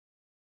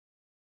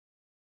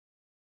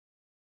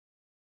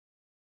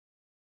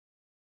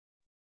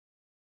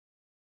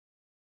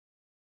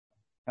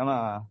咁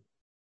啊，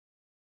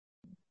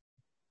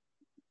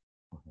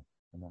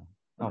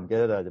我唔記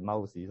得咗隻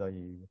mouse，所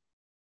以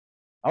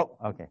好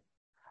OK，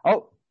 好，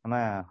咁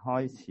啊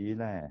開始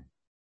咧。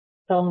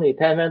Tony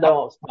聽唔聽到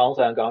我網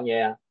上講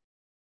嘢啊？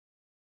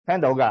聽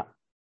到噶。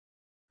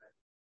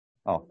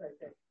哦，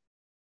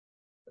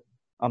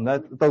唔使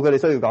到佢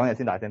哋需要講嘢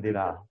先大聲啲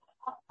啦。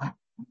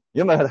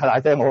如果唔係太大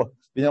聲，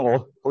變咗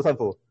我好辛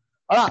苦。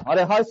好啦，我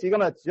哋開始今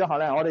日主學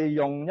咧，我哋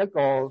用一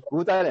個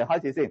古仔嚟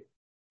開始先。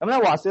咁咧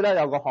話說咧，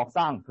有個學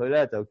生佢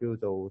咧就叫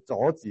做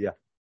佐治啊，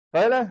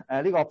佢咧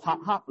呢個柏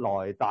克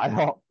萊大學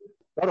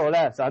嗰度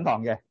咧上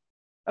堂嘅。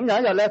咁有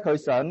一日咧，佢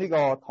上呢個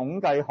統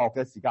計學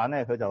嘅時間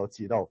咧，佢就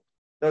遲到，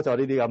都做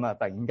呢啲咁啊，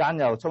突然間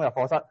又衝入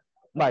課室。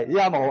唔係，依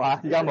家冇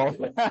啊，依家冇，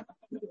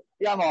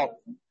依家冇，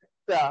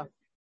即係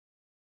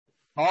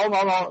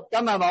冇，今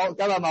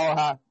日冇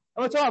吓。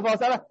咁啊，衝入課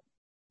室咧，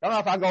咁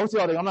啊，發覺好似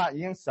我哋咁啦，已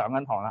經上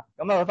緊堂啦。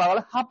咁啊，佢發覺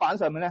咧，黑板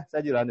上面咧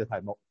寫住兩條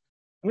題目。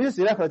咁於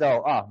是咧，佢就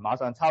馬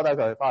上抄低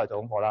佢，翻去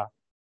做功課啦。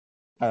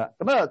係啦，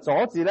咁啊，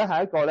佐治咧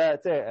係一個咧，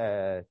即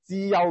係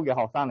資優嘅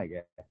學生嚟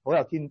嘅，好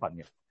有天分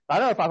嘅。但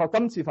係咧，佢發覺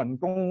今次份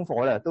功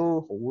課咧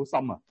都好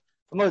深啊。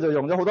咁佢就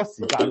用咗好多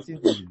時間先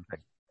至完成。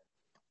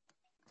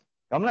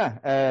咁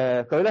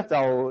咧，佢咧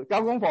就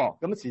交功課，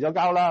咁遲咗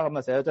交啦，咁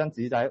啊寫咗張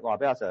紙仔，話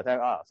俾阿 Sir 聽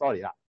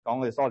，sorry 啦，講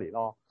佢 sorry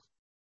咯。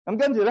咁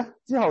跟住咧，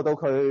之後到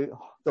佢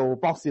做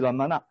博士論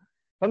文啦，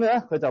咁咧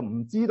佢就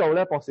唔知道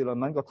咧博士論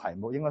文個題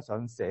目應該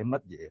想寫乜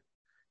嘢，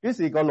於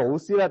是個老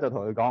師咧就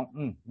同佢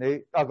講，你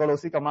個老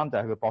師咁啱就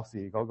係佢博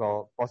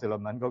士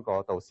論文嗰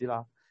個導師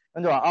啦，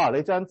跟住話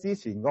你將之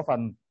前嗰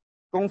份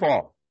功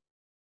課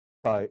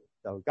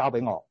就交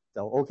俾我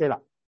就 OK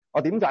啦。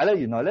我點解咧？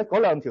原來咧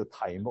嗰兩條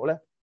題目咧，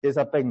其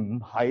實並唔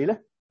係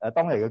咧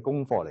當日嘅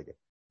功課嚟嘅，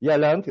而係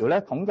兩條咧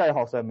統計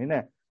學上面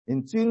咧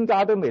連專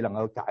家都未能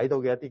夠解到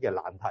嘅一啲嘅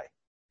難題，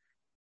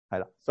係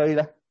啦。所以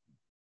咧，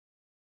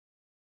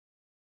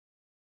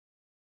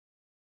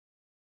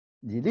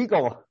而呢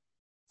個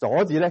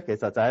佐治咧，其實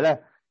就係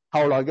咧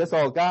後來嘅數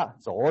學家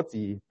佐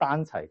治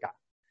丹齊格。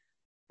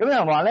咁有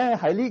人話咧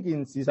喺呢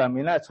件事上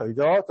面咧，除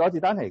咗佐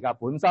治丹齊格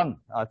本身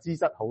資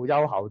質好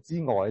優厚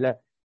之外咧，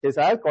其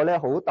實係一個咧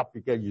好特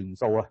別嘅元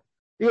素啊。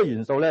呢個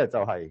元素咧就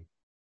係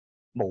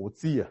無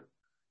知啊。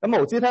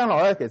咁無知聽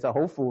落咧其實好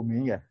負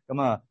面嘅。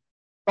咁啊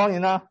當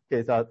然啦，其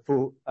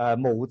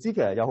實無知其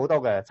實有好多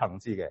嘅層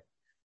次嘅。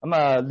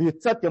咁劣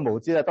質嘅無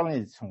知咧，當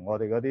然從我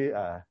哋嗰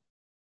啲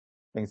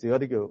平時嗰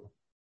啲叫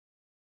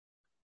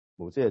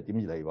無知係點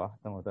而嚟嘅話，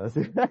等我等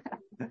下先，真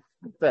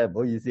係唔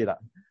好意思啦。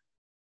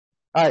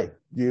係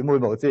愚昧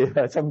無知，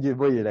從愚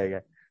昧而嚟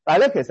嘅。但係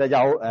咧，其實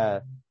有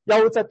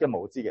優質嘅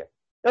無知嘅。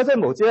優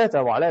質無知咧就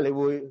係話咧，你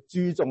會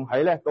注重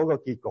喺咧嗰個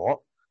結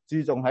果，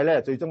注重喺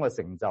咧最終嘅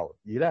成就，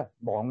而咧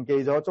忘記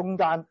咗中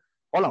間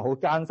可能好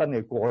艱辛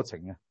嘅過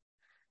程啊。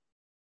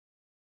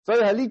所以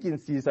喺呢件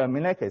事上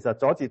面咧，其實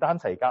佐治丹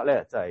齊格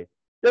咧就係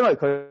因為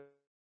佢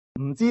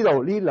唔知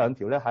道呢兩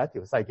條咧係一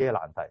條世紀嘅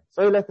難題，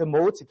所以咧佢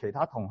冇好似其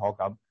他同學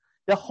咁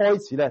一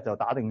開始咧就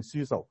打定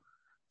輸數，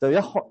所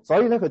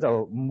以咧佢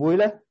就唔會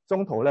咧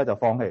中途咧就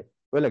放棄，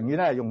佢寧願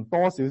咧用多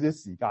少少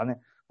時間咧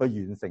去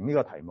完成呢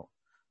個題目。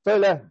所以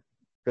咧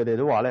佢哋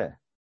都話咧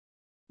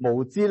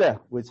無知咧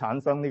會產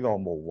生呢個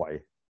無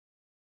為。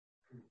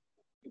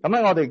咁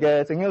喺我哋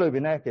嘅聖經裏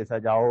邊咧，其實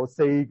有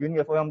4卷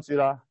嘅福音書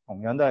啦，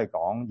同樣都係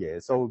講耶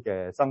穌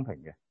嘅生平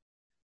嘅，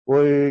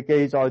會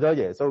記載咗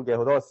耶穌嘅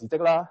好多事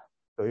蹟啦，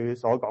佢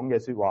所講嘅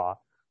說話，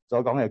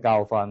所講嘅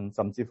教訓，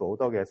甚至乎好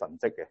多嘅神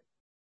蹟嘅。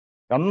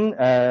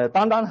咁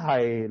單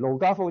係路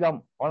加福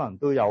音可能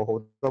都有好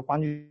多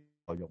關於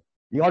內容，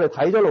而我哋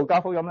睇咗路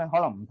加福音咧，可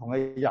能唔同嘅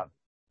人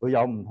會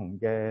有唔同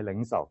嘅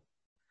領受。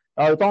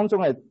當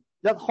中係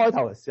一開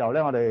頭嘅時候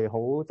咧，我哋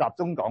好集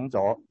中講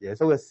咗耶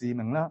穌嘅使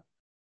命啦，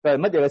佢係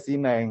乜嘢嘅使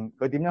命，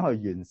佢點樣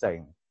去完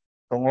成，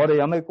同我哋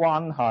有咩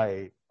關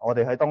係，我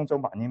哋喺當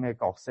中扮演咩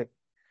角色。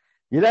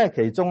而咧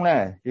其中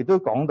咧亦都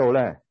講到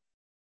咧，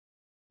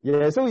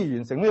耶穌要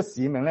完成呢個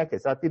使命咧，其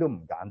實一啲都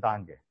唔簡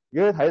單嘅。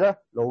如果你睇咧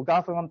路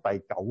加福音第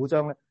9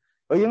章咧，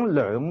佢已經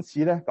2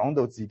次咧講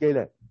到自己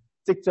咧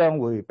即將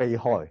會被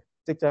害，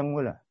即將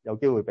會有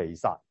機會被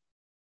殺。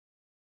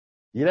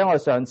而咧我哋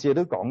上次亦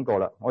都講過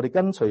啦，我哋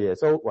跟隨耶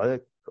穌或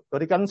者嗰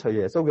啲跟隨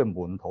耶穌嘅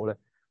門徒咧，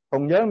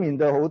同樣面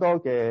對好多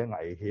嘅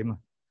危險啊，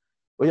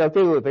會有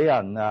機會俾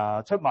人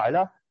出賣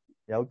啦，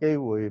有機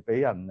會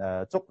俾人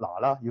捉拿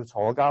啦，要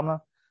坐監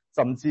啦，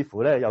甚至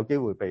乎咧有機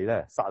會被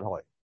咧殺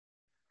害。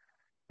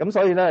咁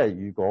所以咧，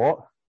如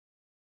果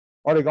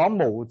我哋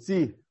講無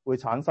知會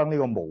產生呢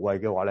個無畏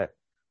嘅話咧，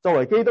作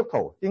為基督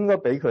徒應該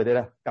比佢哋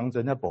咧更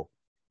進一步，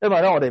因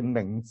為咧我哋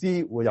明知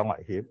會有危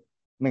險，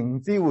明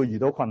知會遇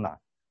到困難，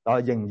但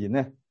係仍然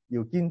咧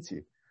要堅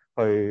持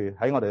去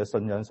喺我哋嘅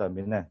信仰上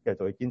面咧繼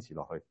續去堅持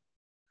落去。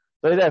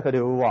所以咧佢哋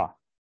會話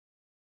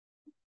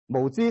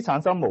無知產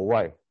生無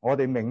畏，我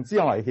哋明知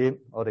有危險，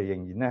我哋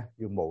仍然咧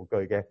要無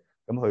懼嘅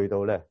咁去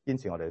到咧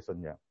堅持我哋嘅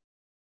信仰。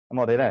咁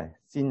我哋咧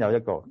先有一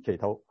個祈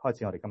禱，開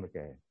始我哋今日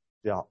嘅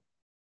主學。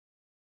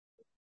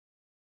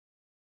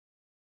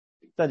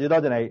真係主多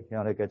謝你，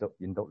讓我哋繼續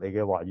研讀你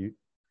嘅話語。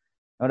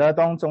我哋喺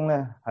當中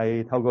咧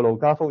係透過路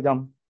加福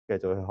音繼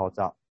續去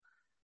學習。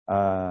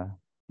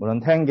無論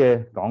聽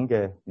嘅講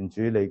嘅，願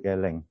主你嘅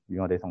靈與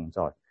我哋同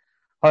在，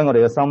開我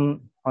哋嘅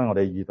心，開我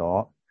哋耳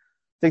朵。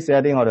即使一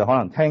啲我哋可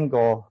能聽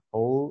過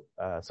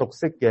好熟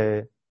悉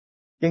嘅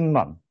經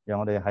文，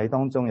讓我哋喺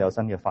當中有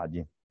新嘅發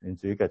現。願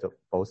主繼續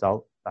保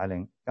守帶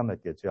領今日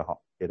嘅主日學，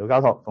祈禱交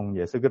託，奉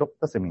耶穌基督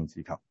得聖名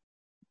祈求，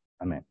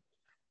阿們。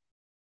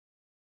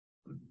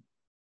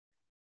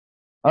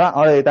好啦，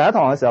我哋第一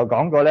堂嘅時候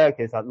講過咧，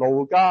其實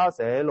路加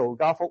寫路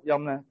加福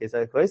音咧，其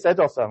實佢喺寫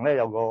作上咧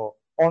有個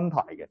安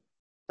排嘅，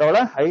就咧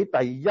喺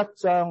第1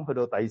章去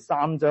到第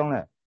3章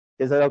咧，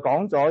其實就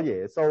講咗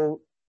耶穌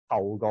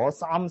頭嗰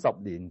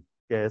30年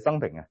嘅生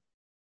平嘅。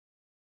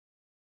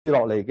接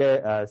落嚟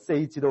嘅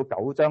4至到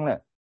9章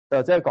咧，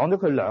就即係講咗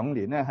佢2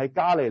年咧喺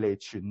加利利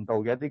傳道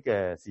嘅一啲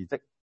嘅事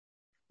蹟，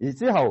而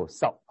之後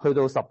10去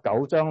到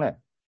19章咧，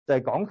就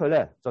係講佢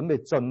咧準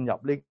備進入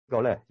呢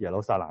個咧耶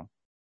路撒冷。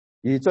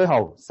而最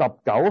後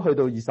19去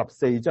到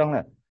24章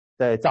咧，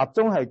就係集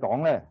中係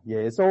講咧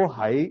耶穌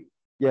喺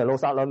耶路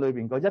撒冷裏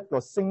邊嗰1個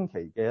星期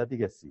嘅一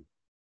啲嘅事。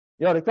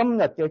而我哋今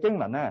日嘅經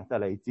文咧就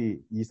嚟自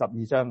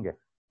22章嘅，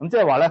咁即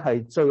係話咧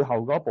係最後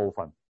嗰部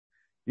分。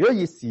如果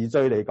以時序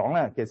嚟講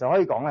咧，其實可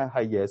以講咧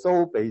係耶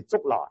穌被捉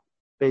拿、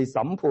被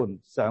審判、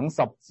上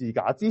十字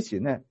架之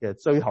前咧嘅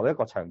最後一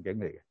個場景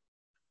嚟嘅。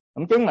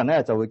咁經文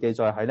咧就會記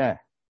載喺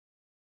咧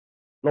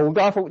路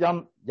加福音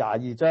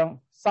22章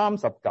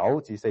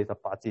39至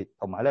48節，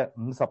同埋咧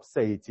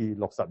54至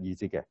62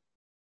節嘅。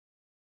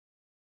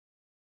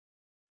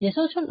耶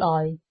穌出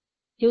來，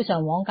照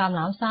常往橄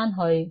欖山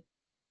去，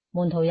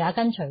門徒也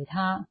跟隨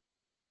他。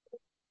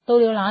到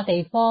了那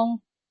地方，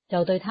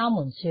就對他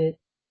們說：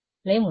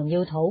你們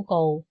要禱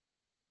告，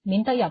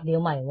免得入了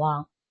迷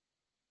惑。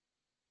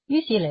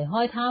於是離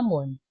開他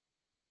們，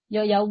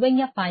約有扔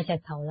一塊石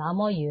頭那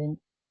麼遠，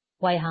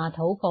跪下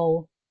禱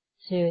告，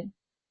說：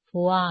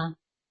父啊，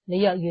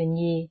你若願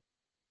意，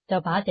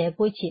就把這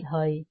杯撤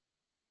去。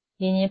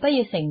然而不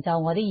要成就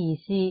我的意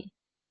思，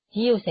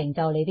只要成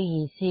就你的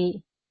意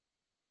思。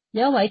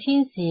有一位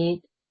天使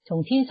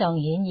從天上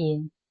顯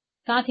現，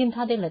加添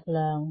他的力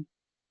量。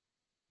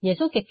耶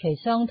穌極其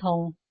傷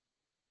痛，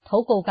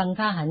禱告更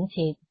加懇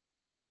切，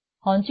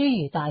汗珠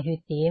如大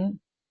血點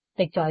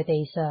滴在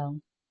地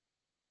上。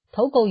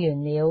禱告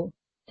完了，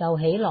就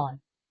起來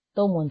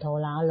到門徒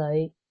那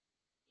裡，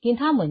見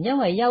他們因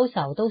為憂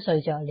愁都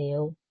睡着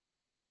了，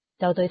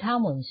就對他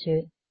們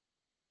說：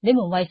你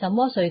們為什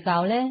麼睡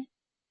覺呢？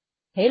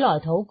起來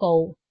禱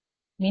告，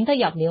免得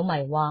入了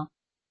迷惑。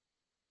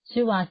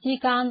說話之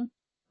間，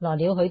來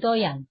了許多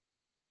人。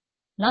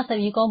那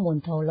12個門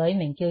徒裡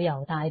名叫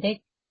猶大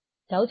的，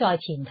走在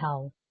前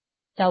頭，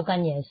就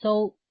近耶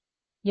穌，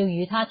要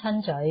與他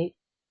親嘴。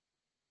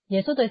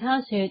耶穌對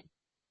他說：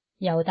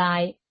猶大，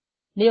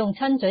你用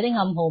親嘴的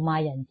暗號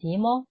賣人子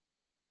麼？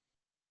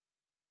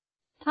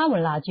他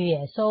們拿住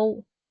耶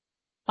穌，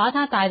把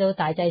他帶到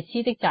大祭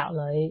司的宅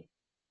裡。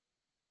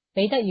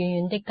彼得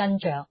遠遠的跟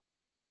着。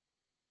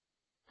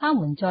他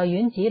們在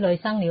院子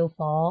裡生了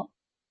火，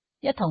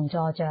一同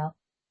坐着。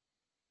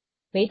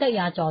彼得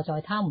也坐在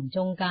他們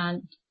中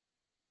間。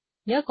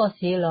有一個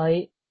使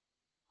女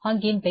看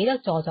見彼得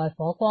坐在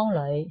火光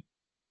裡，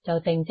就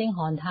定睛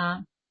看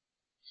他，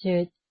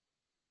說：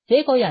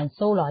這個人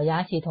素來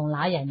也是同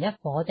那人一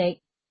夥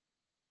的。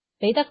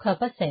彼得卻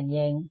不承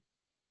認，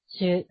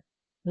說：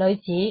女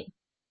子，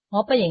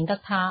我不認得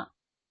他。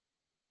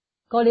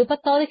過了不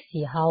多的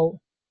時候，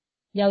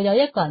又有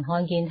一個人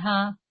看見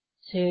他，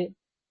說：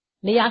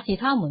你也是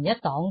他們一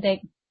黨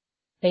的。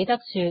彼得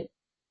說：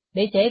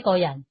你這個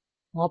人，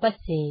我不是。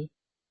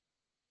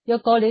約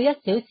過了1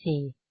小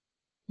時，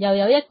又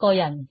有一個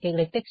人極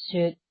力的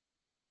說：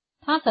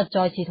他實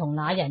在是同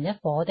那人一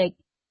夥的，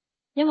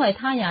因為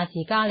他也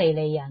是加利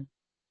利人。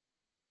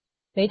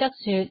彼得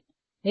說：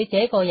你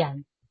這個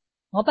人，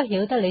我不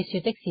曉得你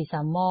說的是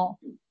什麼。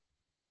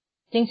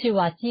正說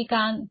話之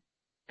間，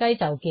雞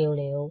就叫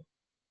了。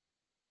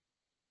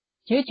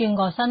主轉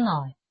過身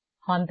來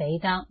看彼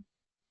得，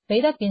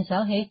彼得便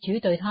想起主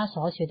對他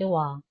所說的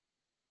話：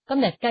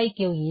今日雞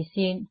叫以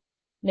先，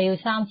你要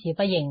3次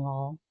不認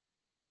我。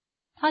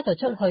他就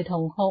出去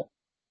痛哭。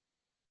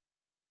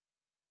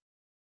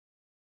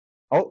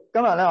好，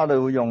今日咧我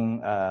哋會用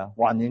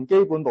還原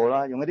基本步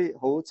啦，用一啲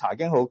好查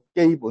經好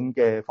基本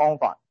嘅方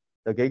法，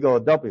就幾個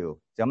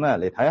W 咁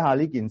咧嚟睇下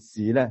呢件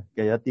事咧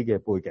嘅一啲嘅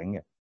背景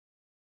嘅。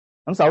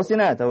咁首先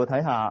咧就會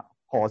睇下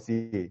何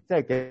時，即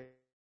係嘅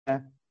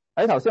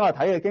喺頭先我哋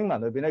睇嘅經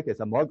文裏邊咧，其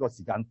實冇一個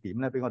時間點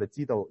咧俾我哋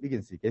知道呢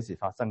件事幾時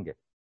發生嘅。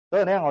所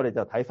以咧我哋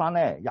就睇翻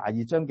咧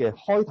22章嘅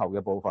開頭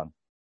嘅部分。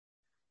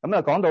咁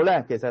啊講到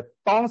咧，其實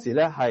當時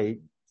咧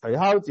係除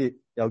酵節，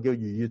又叫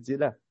逾越節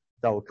咧，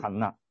就近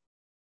啦。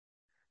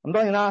咁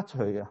當然啦，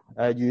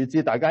逾越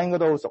節大家應該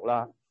都好熟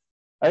啦。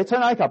喺出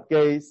埃及記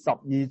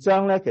12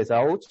章咧，其實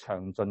好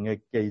詳盡嘅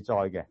記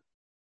載嘅。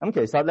咁其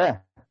實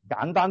咧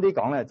簡單啲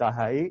講咧，就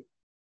喺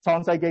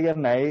創世記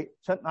嘅尾，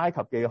出埃及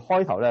記嘅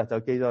開頭咧，就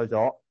記載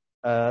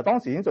咗當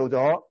時已經做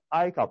咗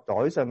埃及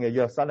宰相嘅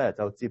約瑟咧，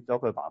就接咗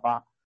佢爸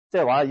爸即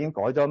係話已經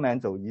改咗名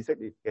做以色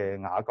列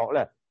嘅雅各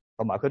咧，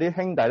同埋佢啲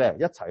兄弟咧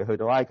一齊去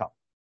到埃及，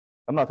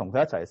咁啊同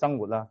佢一齊生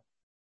活啦。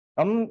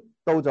咁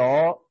到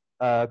咗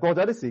過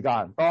咗啲時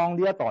間，當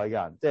呢一代嘅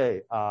人，即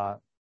係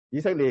以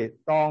色列，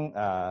當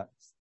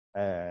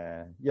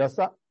約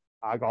瑟、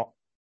雅各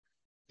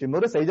全部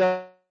都死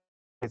咗，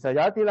其實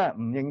有一啲咧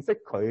唔認識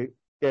佢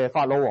嘅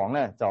法老王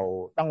咧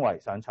就登位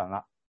上場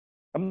啦。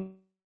咁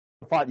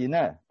發現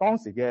咧當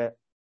時嘅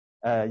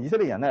以色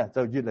列人咧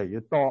就越嚟越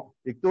多，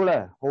亦都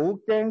咧好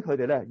驚佢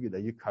哋咧越嚟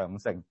越強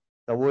盛，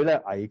就會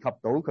咧危及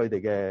到佢哋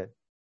嘅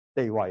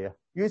地位啊。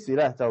於是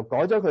咧就改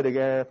咗佢哋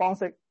嘅方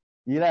式，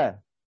以咧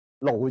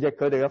奴役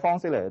佢哋嘅方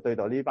式嚟對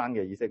待呢班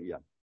嘅以色列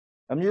人。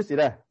咁於是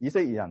咧以色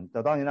列人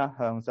就當然啦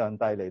向上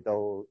帝嚟到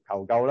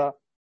求救啦。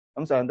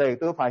咁上帝亦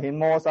都派遣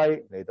摩西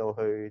嚟到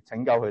去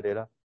拯救佢哋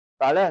啦。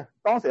但係咧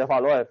當時嘅法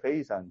老係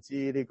非常之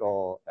呢個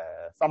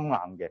心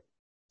硬嘅。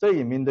雖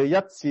然面對一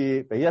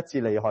次比一次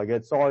厲害嘅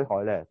災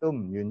害咧，都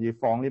唔願意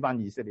放呢班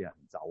以色列人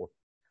走。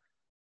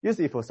於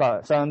是乎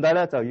上帝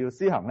咧就要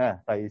施行咧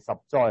第10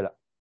災啦，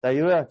就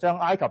要咧將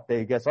埃及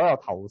地嘅所有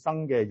投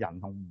生嘅人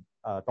同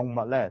動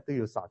物咧都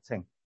要殺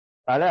清。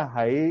但係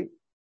咧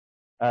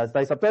喺第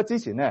10災之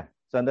前咧，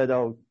上帝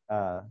就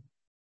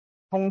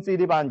通知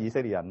呢班以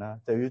色列人啦，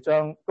就要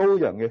將羔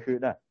羊嘅血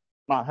咧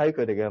抹喺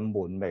佢哋嘅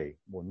門楣、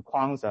門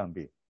框上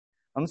邊。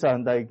咁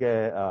上帝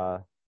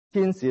嘅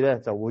天使咧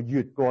就會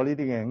越過呢啲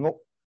嘅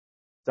屋，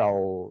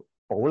就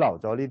保留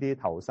咗呢啲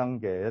投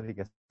生嘅一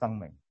啲嘅生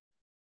命。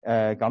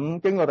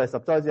咁經過第10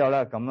災之後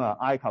咧，咁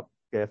埃及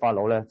嘅法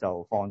老咧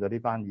就放咗呢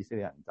班以色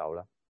列人走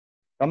啦。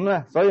咁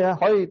咧，所以咧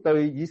可以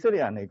對以色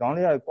列人嚟講，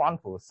呢係關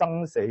乎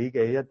生死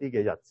嘅一啲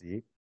嘅日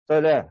子。所以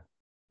咧，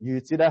逾越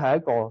節咧係一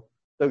個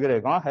對佢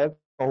嚟講係一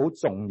個好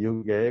重要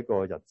嘅一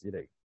個日子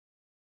嚟。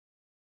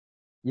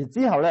而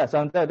之後咧，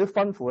上帝都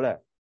吩咐咧，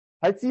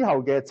喺之後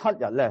嘅7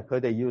日咧，佢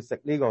哋要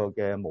食呢個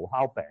嘅無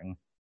酵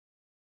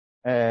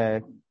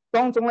餅。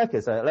當中咧，其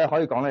實咧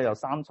可以講咧有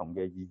3重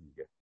嘅意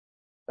義嘅。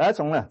第一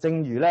重咧，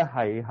正如咧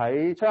係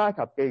喺出埃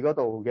及記嗰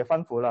度嘅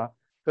吩咐啦，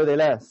佢哋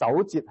咧守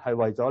節係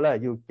為咗咧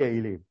要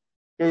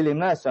紀念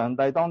咧上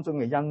帝當中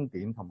嘅恩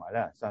典，同埋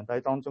咧上帝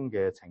當中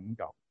嘅拯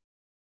救。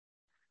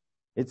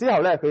而之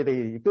後咧，佢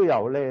哋亦都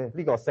有咧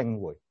呢個聖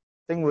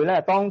會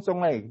咧當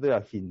中咧亦都有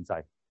獻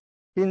祭。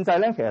獻祭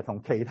咧其實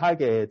同其他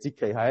嘅節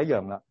期係一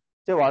樣啦。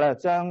即係話咧，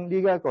將呢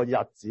一個日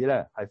子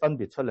咧係分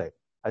別出嚟，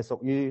係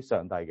屬於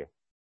上帝嘅，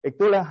亦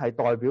都咧係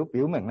代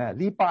表明咧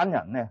呢班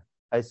人咧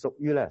係屬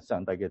於咧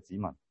上帝嘅子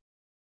民。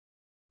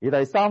而第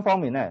3方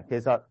面咧，其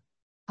實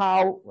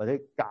酵或者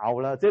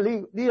酵啦，即係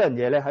呢樣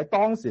嘢咧喺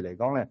當時嚟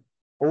講咧，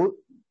好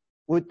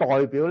會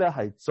代表咧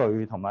係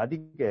罪同埋一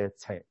啲嘅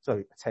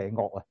邪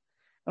惡啊。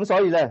咁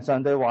所以咧，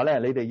上帝話咧，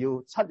你哋要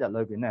7日裏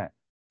邊咧，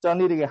將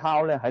呢啲嘅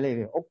酵咧喺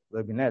你哋屋裏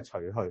邊咧除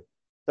去。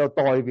就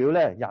代表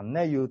咧，人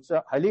咧要將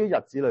喺呢啲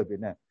日子裏邊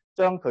咧，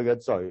將佢嘅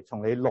罪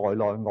從你內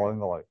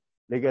外，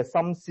你嘅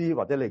心思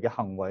或者你嘅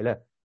行為咧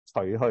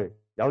除去，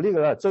有呢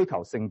個咧追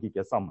求聖潔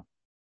嘅心。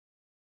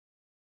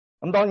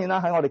咁當然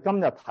啦，喺我哋今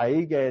日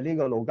睇嘅呢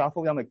個路加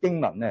福音嘅經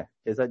文咧，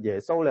其實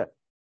耶穌咧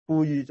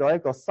賦予咗一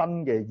個新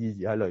嘅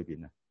意義喺裏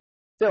邊啊，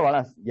即係話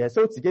咧，耶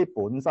穌自己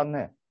本身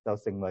咧就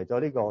成為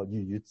咗呢個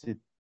逾越節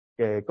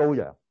嘅羔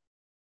羊。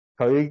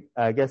佢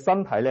嘅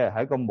身體咧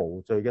係一個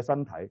無罪嘅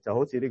身體，就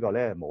好似呢個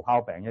咧無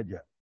酵餅一樣。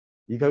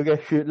而佢嘅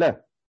血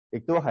咧，亦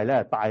都係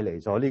咧帶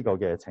嚟咗呢個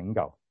嘅拯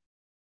救。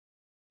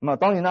咁啊，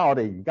當然啦，我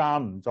哋而家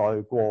唔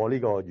再過呢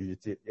個逾越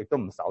節，亦都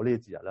唔守呢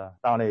啲節日啦。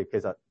但係我哋其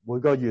實每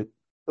個月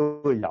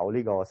都會有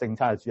呢個聖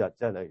餐嘅主日，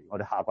即係例如我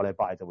哋下個禮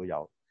拜就會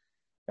有。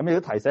咁亦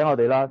都提醒我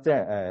哋啦，即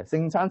係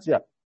聖餐主日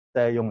就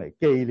係用嚟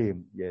紀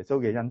念耶穌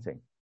嘅恩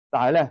情。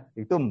但係咧，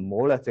亦都唔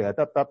好咧，淨係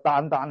得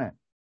單咧。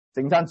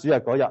聖餐主日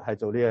嗰日係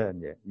做呢一樣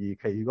嘢，而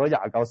其餘嗰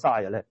29、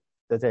30日咧，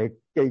就淨係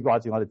記掛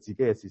住我哋自己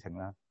嘅事情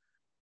啦。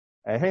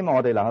希望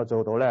我哋能夠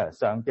做到咧，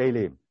常紀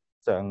念，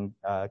常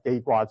記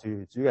掛住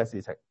主嘅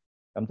事情，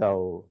咁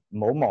就唔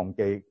好忘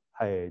記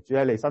係主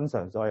喺你身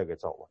上所有嘅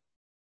作為。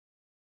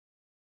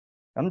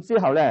咁之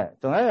後咧，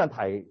仲有一樣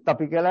特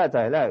別嘅咧，就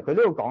係咧，佢呢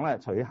度講咧，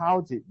除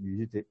酵節、逾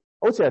越節，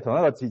好似係同一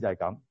個節就係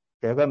咁。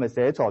其實佢係咪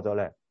寫錯咗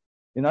咧？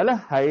原來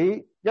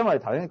咧因為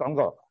頭先講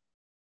過。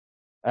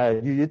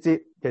逾越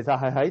節其實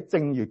係喺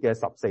正月嘅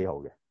14號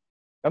嘅，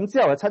咁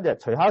之後嘅7日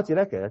除酵節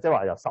咧，其實即係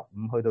話由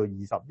15去到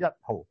21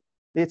號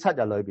呢7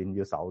日裏邊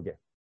要守嘅，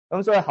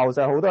咁所以後世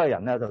好多嘅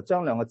人咧就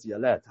將兩個節日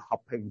咧合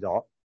併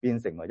咗，變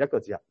成為一個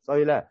節日，所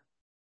以咧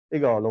呢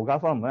個路加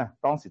福音咧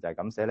當時就係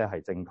咁寫咧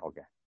係正確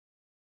嘅。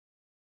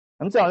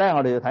咁之後咧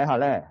我哋要睇下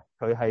咧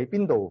佢喺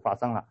邊度發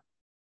生啦。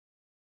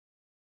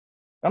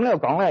咁呢度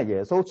講咧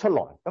耶穌出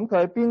來，咁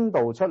佢喺邊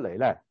度出嚟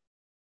咧？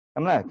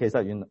咁咧，其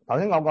實頭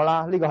先講過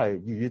啦，呢個係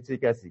逾越節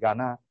嘅時間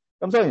啦。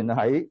咁所以原來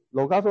喺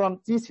路加福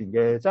音之前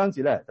嘅章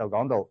節咧，就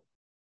講到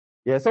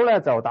耶穌咧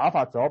就打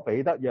發咗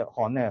彼得、約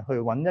翰咧去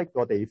揾一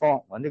個地方，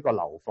揾一個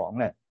樓房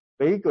咧，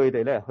俾佢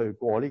哋咧去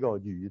過呢個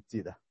逾越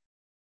節啊。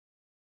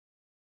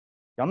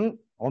咁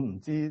我唔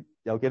知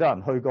有幾多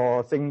人去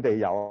過聖地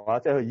遊啊，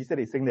即係去以色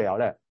列聖地遊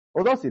咧。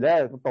好多時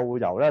咧導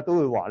遊咧都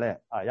會話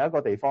咧有一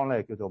個地方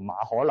咧叫做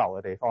馬可樓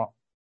嘅地方。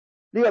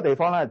呢個地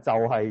方咧就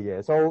係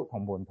耶穌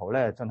同門徒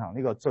咧進行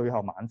呢個最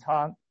後晚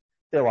餐，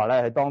即係話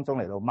咧喺當中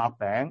嚟到擘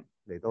餅，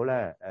嚟到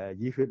咧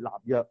以血立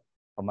約，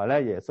同埋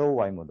咧耶穌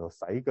為門徒洗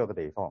腳嘅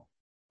地方。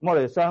咁我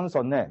哋相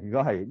信咧，如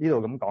果係呢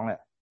度咁講咧，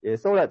耶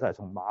穌咧就係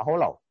從馬可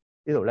樓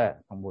呢度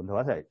咧同門徒一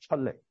齊出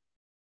嚟，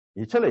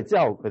而出嚟之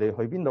後佢哋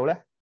去邊度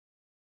咧？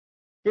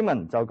經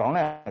文就講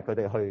咧佢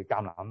哋去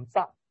橄欖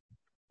山。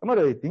咁我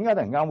哋點解突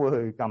然間會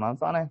去橄欖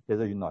山咧？其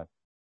實原來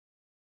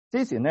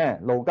之前咧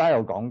路加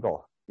有講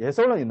過。耶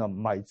穌咧原來唔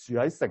係住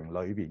喺城裏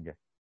邊嘅，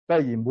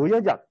而每一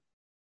日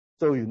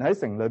做完喺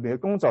城裏邊嘅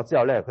工作之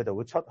後咧，佢就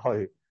會出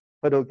去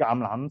到橄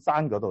欖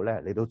山嗰度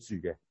咧嚟到住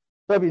嘅，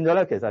所以變咗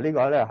咧，其實呢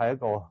個咧係一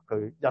個佢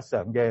日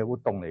常嘅活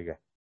動嚟嘅。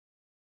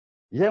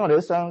而且我哋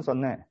都相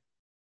信咧，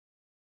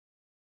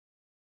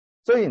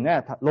雖然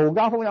咧路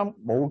加福音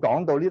冇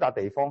講到呢笪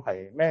地方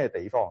係咩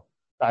地方，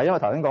但係因為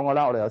頭先講過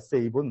啦，我哋有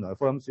4本唔同嘅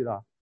福音書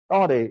啦。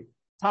當我哋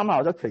參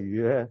考咗其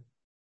餘嘅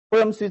福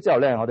音書之後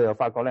咧，我哋就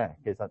發覺咧，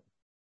其實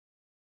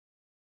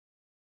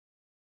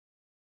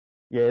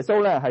耶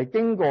穌咧係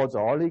經過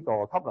咗呢個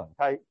汲淪溪，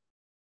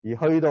而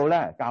去到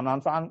咧橄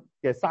欖山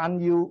嘅山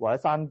腰或者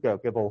山腳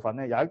嘅部分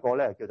咧，有一個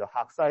咧叫做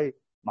客西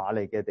馬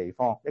利嘅地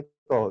方，一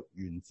個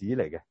原址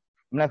嚟嘅。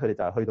咁咧佢哋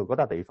就係去到嗰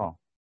笪地方，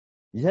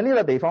而且呢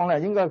個地方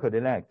咧應該佢哋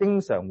咧經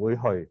常會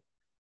去，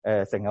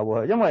成日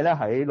會去，因為咧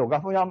喺路加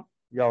福音、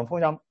約翰福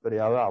音佢哋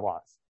有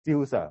話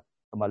照常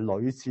同埋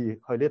屢次去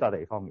呢笪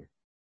地方嘅，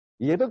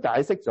而亦都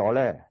解釋咗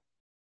咧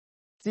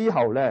之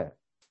後咧。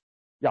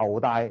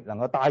猶大能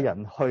夠帶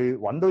人去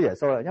揾到耶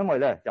穌啦，因為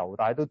咧猶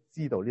大都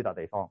知道呢笪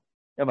地方，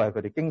因為佢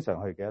哋經常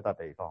去嘅一笪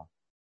地方。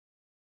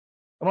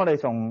咁我哋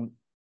從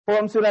福音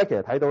書咧，其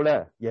實睇到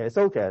咧，耶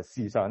穌其實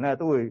時常咧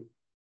都會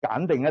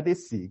揀定一啲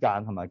時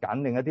間同埋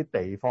揀定一啲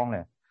地方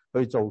咧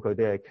去做佢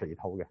哋嘅祈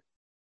禱嘅。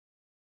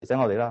提醒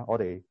我哋啦，我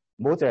哋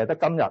唔好淨係得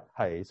今日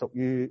係屬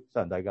於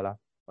上帝噶啦，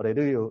我哋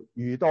都要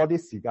預多啲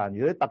時間，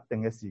預啲特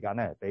定嘅時間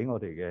咧俾我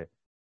哋嘅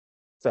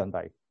上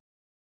帝。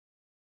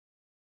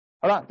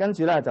好啦，跟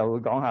住咧就會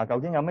講下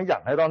究竟有咩人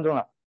喺當中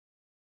啦。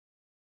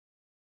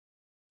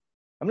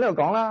咁呢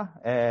度講啦，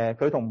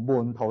佢同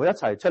門徒一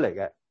齊出嚟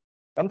嘅。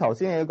咁頭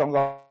先亦都講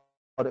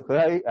過，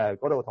佢喺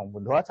嗰度同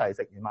門徒一齊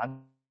食完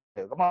晚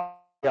飯。咁啊，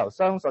又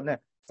相信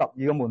咧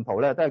12個門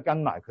徒咧都係跟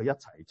埋佢一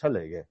齊出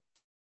嚟嘅。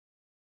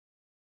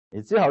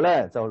而之後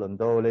咧就輪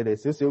到你哋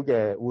少少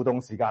嘅互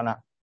動時間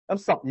啦。咁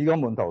12個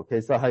門徒其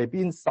實係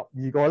邊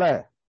12個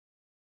咧？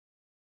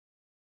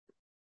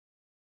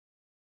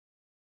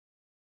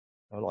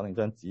我攞定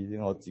張紙先，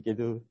我自己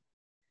都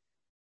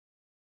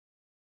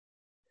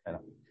係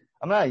啦。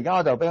咁咧，而家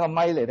我就俾個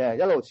咪你哋，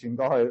一路傳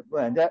過去，每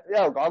人一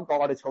路講一個，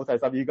我哋湊齊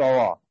12個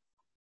喎。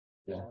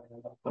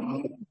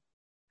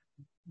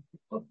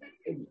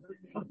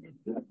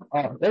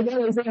哦，你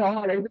先好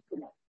啊，你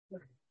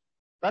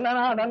等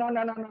啦，等。一人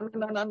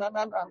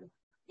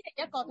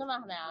一個啫嘛，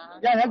係咪啊？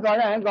一人一個，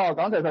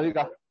講齊12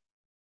個。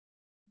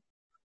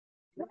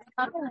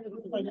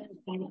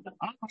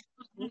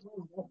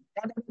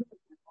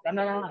等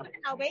啦，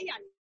留俾人。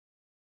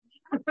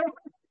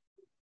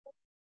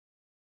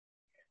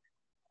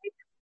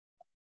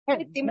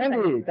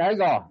Mandy 第一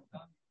個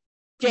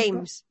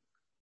James，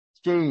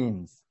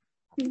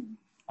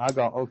 下一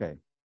個 OK，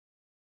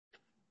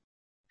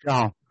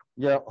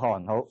 約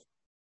翰好。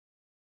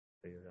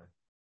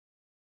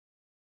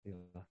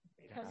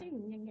頭先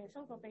唔認耶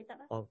穌個彼得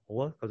啊？哦，好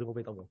啊，頭先冇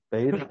彼得喎。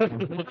彼得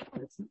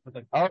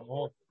好。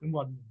咁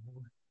問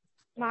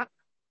馬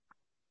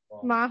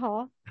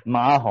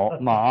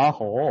可。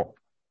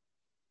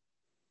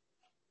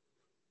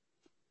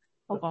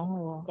我講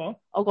咯喎，講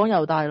我講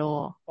猶大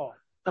咯喎。哦，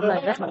咁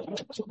嚟咧，我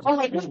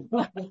係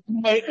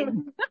唔係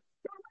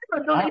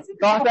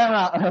講聲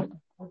啦。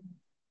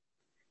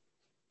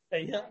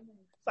係啊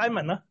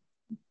 ，Simon 啦，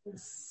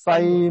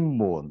西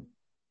門。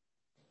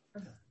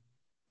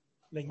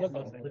另一個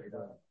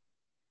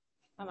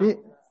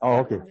咦？哦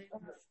 ，OK。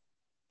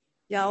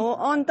有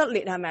安德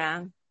烈係咪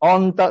啊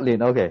安德烈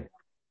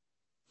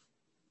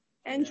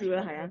OK。？Andrew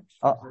啊，係啊。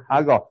好，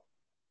下一個。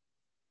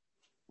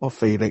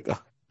肥力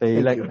啊，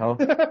肥力好。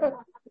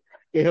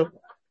幾好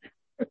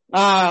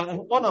啊，安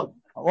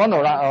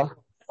奴啦，哦。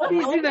我意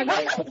思就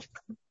係，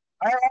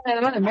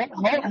唔好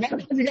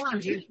時間。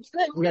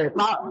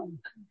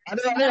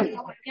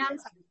OK，啱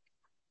神。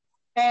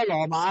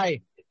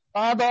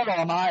巴多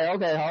羅買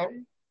OK 好。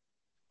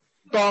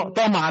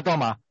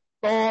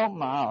多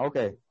馬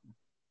OK。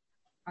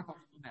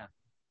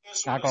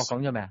雅各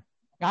講咗未啊？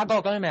雅各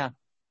講咗未啊？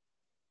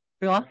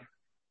邊個啊？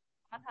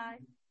達太，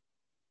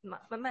唔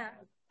係咩啊？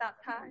達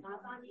太，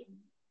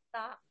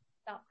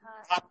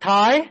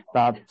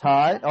達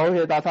太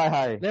OK， 達太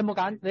係。你有冇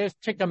揀？你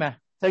check 咗未啊？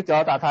識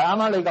咗達太，啱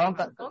啱你講。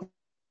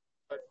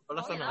好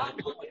啦，新聞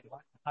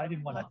睇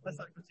點問啊？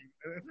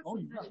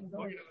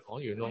講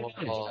完咯。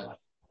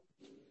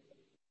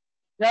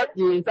1、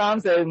2、3、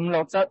4、5、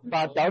6、7、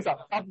8、9、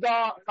10，10個。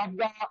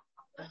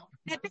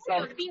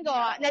Nathaniel 係邊個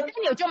啊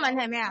？Nathaniel 中文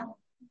係咩啊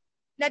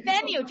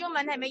？Nathaniel 中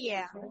文係乜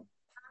嘢啊？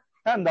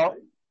聽唔到。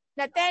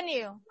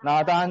Nathaniel，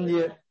 拿但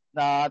業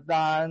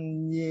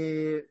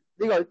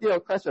呢個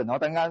question 我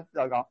等間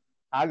再講。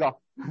下一個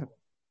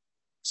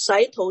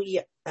洗土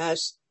約翰，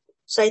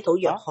洗土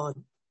約翰，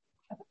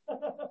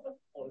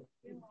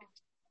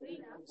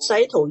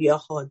使徒約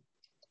翰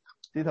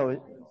呢度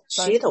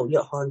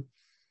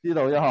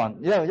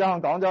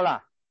講咗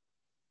啦。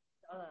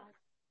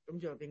咁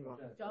仲有邊個？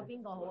仲有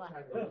邊個好啊？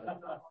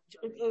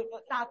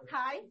達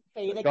太，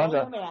肥力講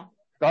咗未啊？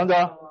講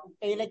咗。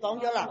肥力講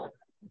咗啦。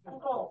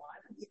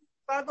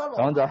巴多羅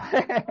講咗。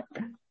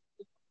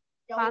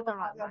巴多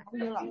羅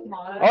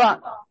好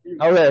啦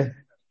 ，OK。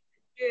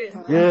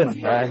完，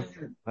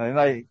係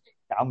咪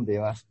搞唔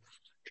掂啊？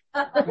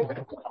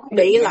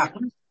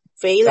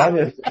肥啦。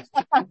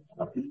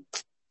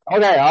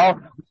OK， 好。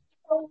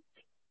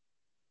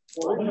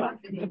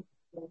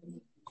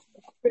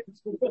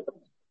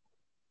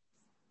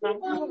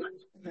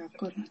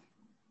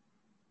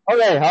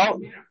OK， 好。我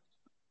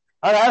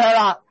睇一睇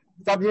啦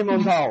，12門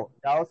徒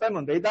有西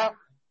門彼得、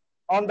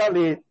安德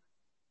烈、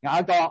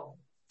雅各、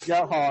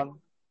約翰、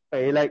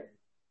腓力、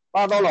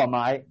巴多羅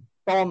買、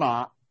多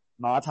馬、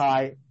馬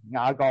太、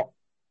雅各、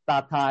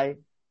達太、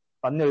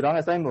奮銳黨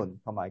嘅西門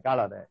同埋加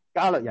略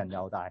人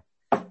猶大。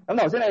咁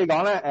頭先你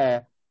講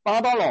咧，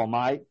巴多羅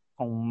買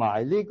同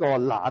埋呢個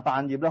拿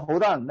但業咧，好多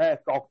人咧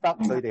覺得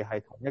佢哋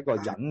係同一個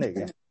人嚟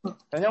嘅。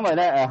咁因為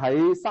咧喺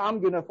3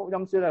卷嘅福音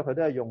書咧，佢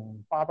都係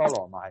用巴多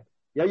羅買；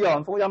有約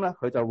翰福音咧，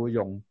佢就會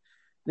用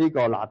呢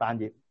個拿但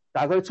業。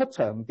但係佢出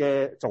場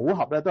嘅組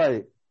合咧都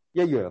係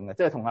一樣嘅，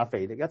即係同阿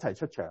腓力一齊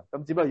出場。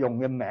咁只不過用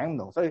嘅名唔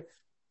同，所以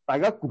大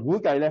家估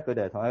計咧佢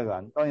哋係同一個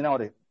人。當然啦，我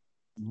哋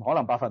唔可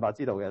能100%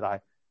知道嘅，但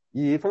係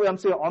以福音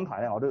書嘅安排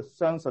咧，我都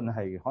相信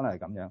係可能係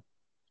咁樣。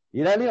而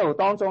咧呢度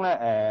當中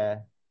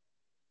咧，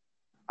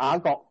雅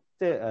各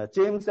即係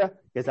James 咧，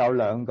其實有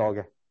2個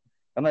嘅。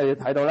咁你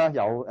睇到啦，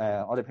有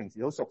我哋平時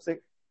都熟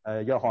悉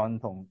約翰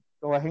同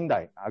嗰個兄弟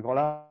雅各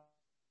啦。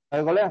第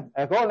二個咧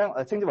嗰個咧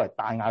稱之為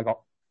大雅各。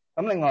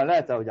咁另外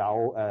咧就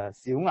有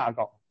小雅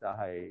各，就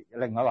係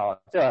另外一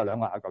個，即係有2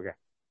個雅各嘅。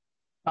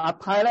達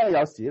太咧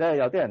有時咧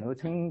有啲人會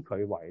稱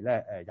佢為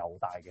咧猶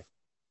大嘅。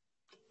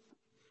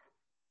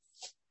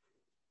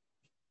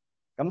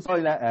咁所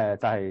以咧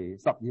就係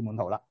12門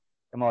徒啦。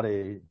咁我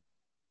哋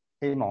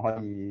希望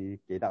可以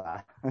記得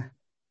啊。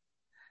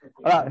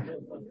好啦，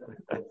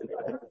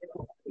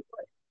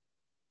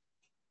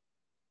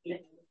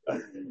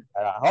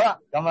係啦，好啦，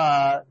咁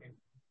啊，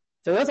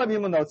除咗12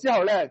門徒之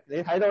後咧，你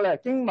睇到咧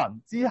經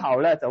文之後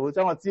咧，就會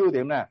將個焦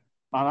點咧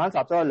慢慢集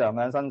咗喺2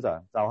個人身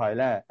上，就係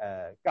咧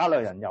加略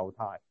人猶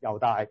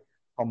大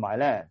同埋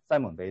咧西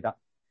門彼得。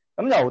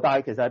咁猶大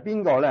其實係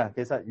邊個咧？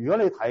其實如果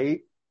你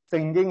睇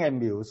聖經嘅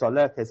描述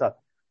咧，其實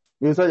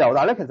描述猶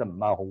大咧其實唔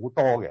係好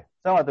多嘅，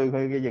所以我對佢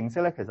嘅認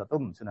識咧其實都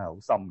唔算係好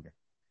深嘅。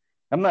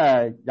咁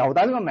猶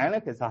大呢個名咧，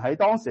其實喺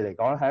當時嚟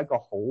講係一個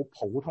好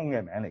普通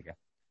嘅名嚟嘅，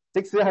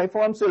即使喺福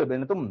音書裏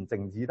邊都唔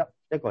淨止得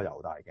一個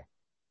猶大嘅。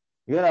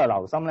如果你有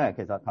留心咧，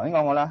其實頭先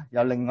講過啦，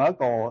有另外一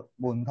個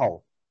門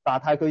徒，但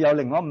係佢有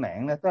另外一個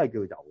名咧，都係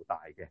叫猶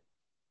大嘅。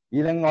而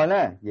另外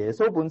咧，耶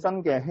穌本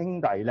身嘅兄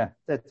弟咧，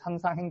即係親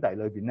生兄弟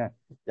裏邊咧，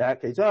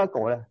其中一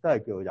個咧都係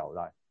叫猶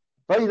大。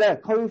所以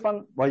咧區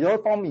分，為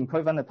咗方便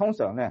區分咧，通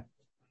常咧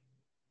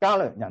加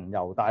略人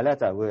猶大咧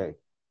就係會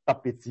特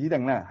別指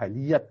定咧係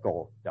呢一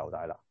個猶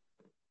大啦。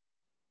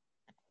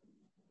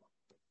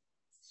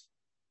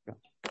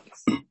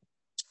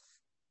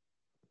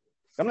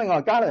咁另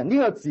外加略人呢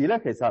個字咧，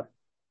其實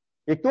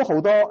亦都好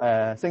多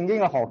聖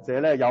經嘅學者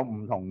咧有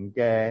唔同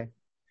嘅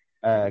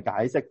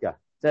解釋嘅，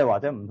即係或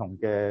者唔同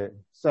嘅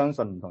相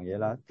信唔同嘢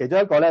啦。其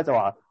中一個咧就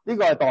話呢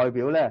個係代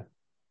表咧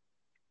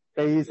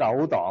備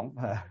首黨。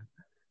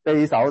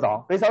備首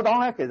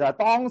黨咧其實係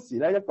當時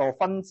咧一個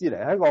分支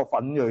嚟，係一個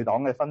奮銳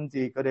黨嘅分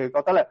支。佢哋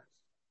覺得咧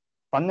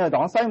奮銳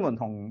黨西門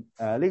同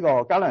呢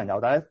個加略人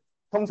猶大咧，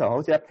通常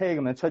好似一 pair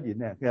咁樣出現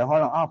咧，其實可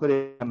能佢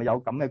哋係咪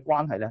有咁嘅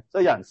關係咧？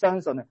所以有人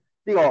相信咧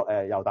呢個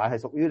猶大係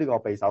屬於呢個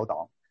備首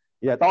黨，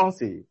而係當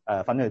時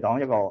奮銳黨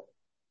一個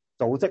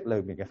組織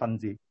裏面嘅分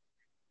支。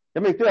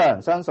咁亦都有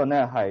人相信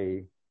咧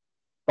係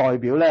代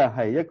表咧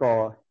係一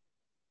個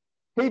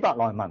希伯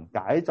來文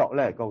解作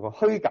咧個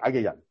虛假嘅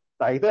人。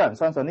但係亦都有人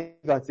相信呢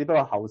個只不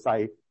過後世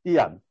啲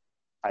人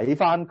睇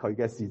翻佢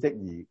嘅事蹟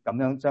而咁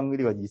樣將呢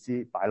個意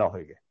思擺落去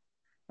嘅。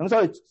咁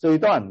所以最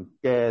多人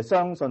嘅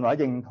相信或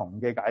者認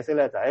同嘅解釋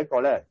咧，就係一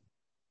個咧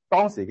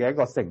當時嘅一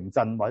個城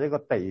鎮或者一個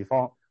地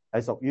方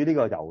係屬於呢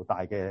個猶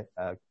大嘅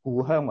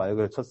故鄉或者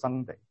佢嘅出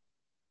生地。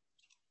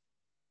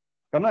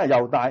咁咧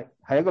猶大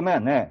係一個咩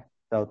人咧？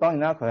就當然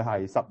啦，佢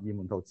係12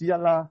門徒之一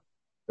啦，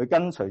佢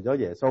跟隨咗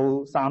耶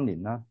穌3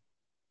年啦。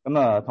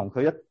咁同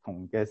佢一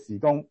同嘅事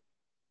工。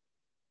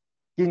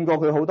見過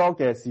佢好多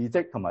嘅事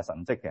蹟同埋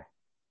神蹟嘅，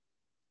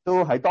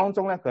都喺當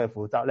中咧，佢係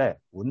負責咧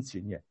管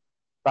錢嘅。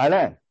但係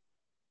咧，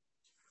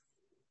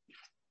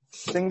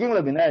聖經裏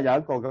邊咧有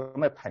一個咁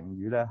嘅評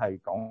語咧，係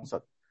講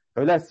述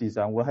佢咧時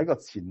常會喺個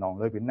錢囊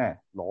裏邊咧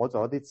攞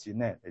咗啲錢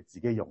咧嚟自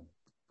己用。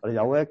我哋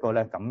有一個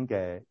咧咁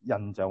嘅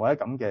印象或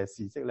者咁嘅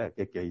事蹟咧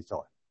嘅記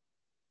載。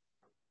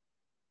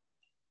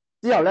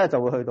之後咧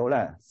就會去到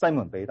咧西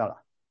門彼得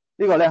啦。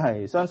呢個咧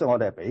係相信我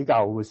哋係比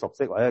較會熟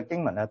悉，或者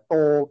經文咧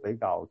多比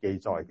較記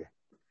載嘅。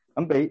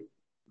咁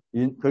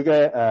佢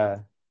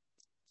嘅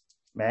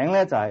名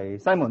咧就係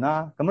西門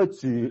啦。咁佢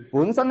住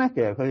本身咧，其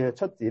實佢係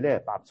出自咧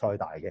伯賽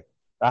大嘅，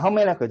但係後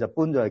尾咧佢就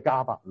搬咗去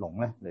迦百農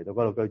咧嚟到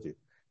嗰度居住。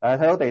睇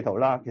到地圖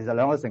啦，其實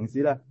兩個城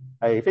市咧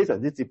係非常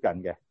之接近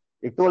嘅，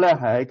亦都咧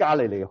係喺加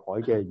利利海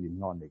嘅沿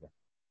岸嚟嘅。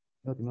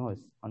點樣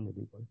去分呢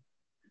個？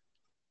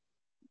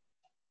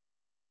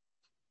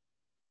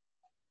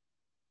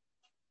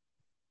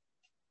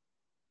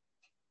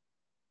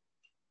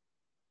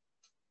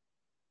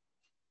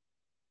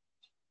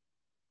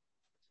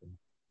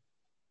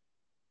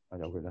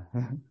有佢啦。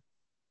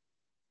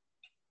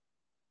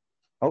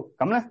好，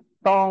咁咧，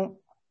當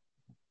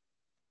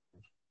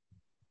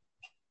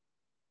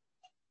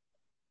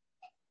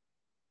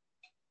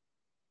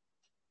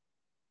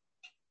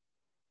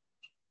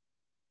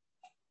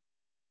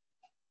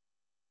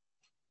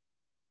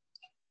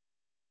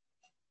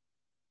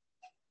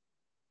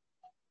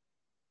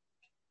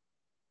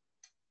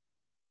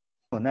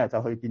門咧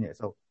就去見耶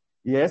穌，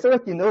而耶穌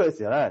一見到佢嘅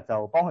時候咧，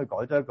就幫佢改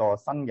咗一個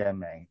新嘅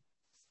名。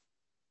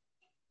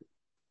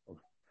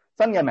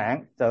新嘅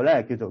名就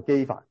咧叫做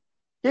基法。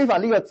基法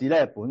呢個字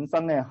咧本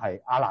身咧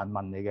係亞蘭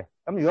文嚟嘅，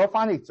咁如果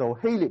翻譯做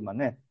希臘文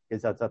咧，其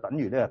實就等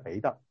於呢個彼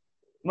得。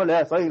咁啊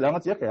你所以兩個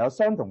字咧其實有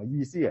相同嘅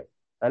意思嘅，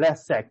係咧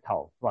石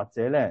頭或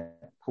者咧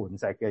磐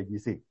石嘅意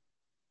思。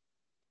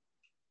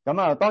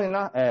咁啊當然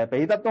啦，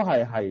彼得都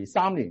係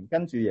3年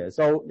跟住耶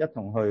穌一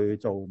同去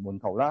做門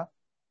徒啦，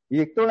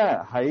亦都咧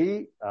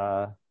喺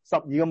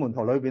12個門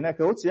徒裏邊咧，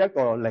佢好似一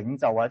個領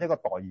袖或者一個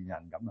代言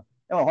人咁啊，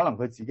因為可能佢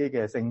自己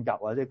嘅性格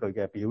或者佢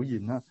嘅表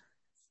現啦。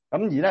咁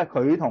而咧，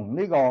佢同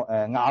呢個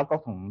雅各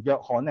同約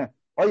翰咧，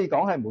可以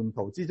講係門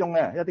徒之中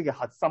咧一啲嘅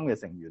核心嘅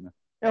成員啊。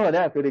因為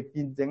咧，佢哋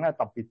見證咧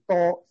特別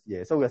多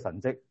耶穌嘅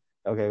神蹟，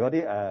尤其嗰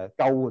啲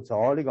救活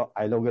咗呢個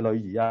睚魯嘅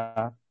女兒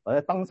啊，或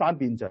者登山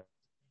變像，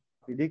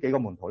呢幾個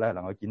門徒咧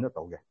能夠見得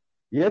到嘅。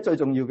而且最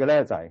重要嘅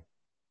咧就係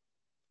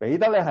彼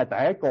得咧係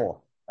第一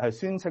個係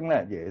宣稱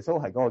咧耶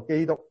穌係嗰個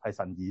基督係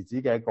神兒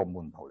子嘅一個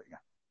門徒嚟嘅。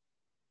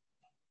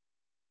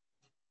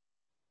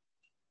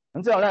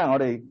咁之後咧，我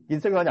哋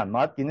見識咗人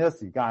物，見咗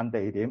時間、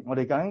地點，我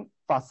哋究竟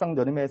發生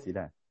咗啲咩事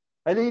咧？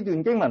喺呢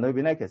段經文裏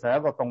邊咧，其實有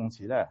一個動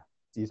詞咧，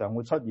時常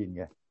會出現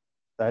嘅，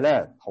就係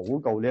咧禱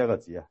告呢一個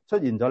字啊，出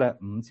現咗咧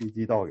5次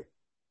之多嘅。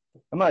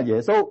咁啊，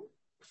耶穌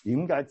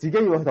點解自己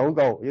要去禱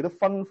告，亦都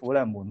吩咐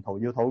咧門徒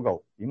要禱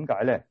告？點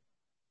解咧？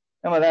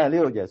因為咧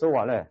呢度耶穌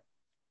話咧，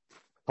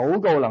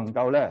禱告能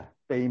夠咧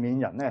避免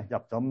人咧入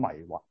咗迷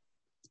惑。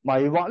迷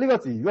惑呢個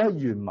字，如果喺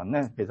原文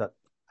咧，其實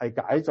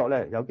係解作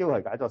咧，有機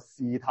會係解作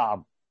試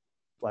探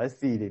或者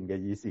試煉嘅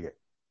意思嘅，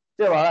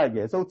即係話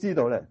咧，耶穌知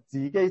道咧自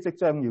己即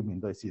將要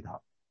面對試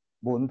探，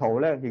門徒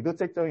咧亦都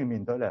即將要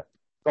面對咧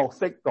各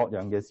式各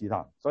樣嘅試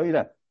探，所以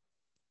咧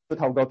佢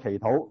透過祈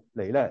禱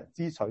嚟咧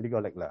支取呢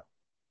個力量。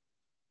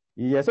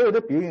而耶穌亦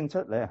都表現出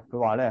嚟，佢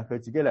話咧佢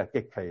自己咧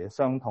極其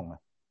傷痛啊。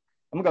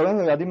咁究竟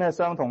佢有啲咩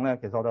傷痛咧？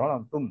其實我哋可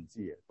能都唔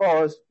知嘅。不過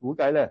我估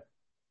計咧，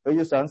佢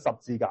要上十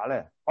字架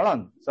咧，可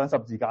能上十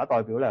字架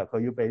代表咧佢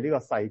要被呢個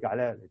世界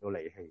咧嚟到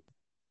離棄，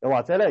又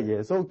或者咧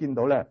耶穌見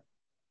到咧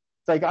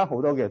世間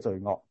好多嘅罪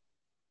惡，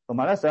同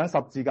埋咧上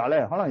十字架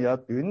咧，可能有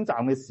短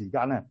暫嘅時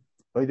間咧，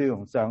佢哋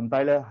同上帝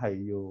咧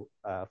係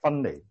要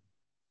分離。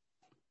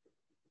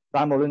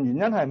但係無論原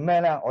因係咩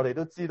咧，我哋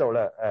都知道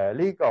咧，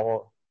呢個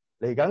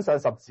嚟緊上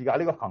十字架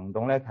呢個行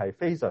動咧係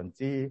非常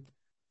之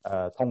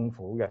痛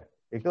苦嘅，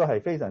亦都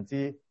係非常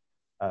之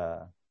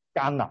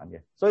艱難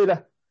嘅。所以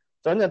咧，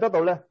想像得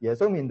到咧，耶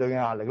穌面對嘅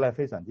壓力咧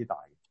非常之大。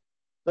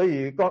所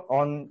以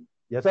按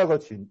耶穌係一個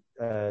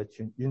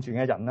完全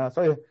嘅人啦，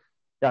所以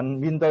人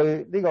面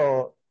對呢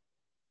個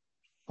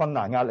困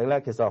難壓力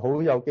咧，其實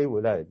好有機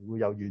會咧會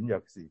有軟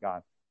弱時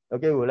間，有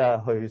機會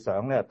咧去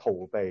想咧逃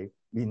避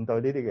面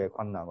對呢啲嘅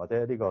困難或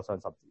者呢個上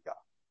十字架。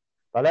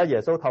但係咧，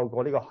耶穌透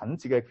過呢個懇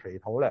切嘅祈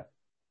禱咧，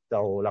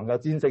就能夠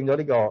戰勝咗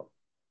呢個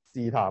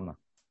試探啊！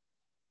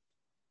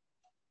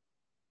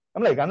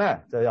咁嚟緊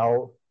咧就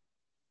有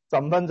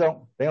15分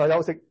鐘俾我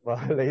休息，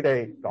你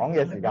哋講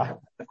嘅時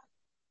間。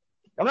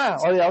咁咧，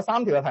我哋有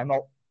3條嘅題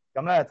目，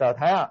咁咧就睇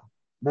下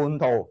門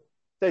徒。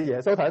即係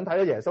耶穌頭先睇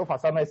到耶穌發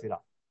生咩事啦，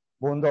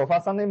門徒發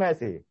生啲咩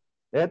事？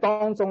你喺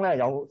當中咧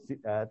有啲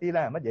咧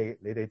乜嘢？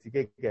你哋自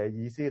己嘅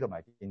意思同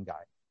埋見解。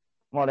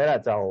咁我哋咧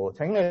就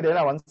請你哋咧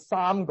揾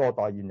3個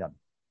代言人，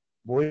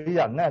每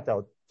人咧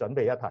就準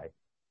備一題。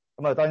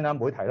咁啊當然啦，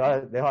每題咧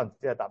你可能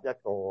只係答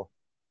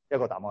一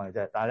個答案嘅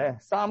啫。但係咧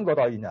3個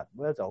代言人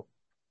每一組。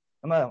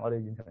咁啊，我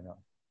哋現場有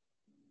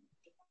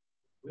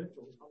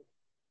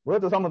每一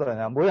組3個代言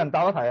人，每人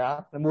答一題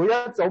啊！每一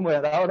組每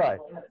人答一題。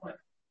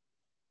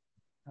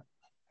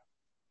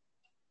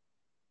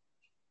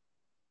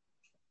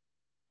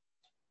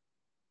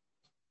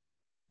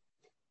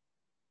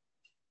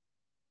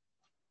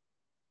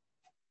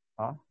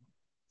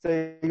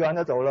4個人一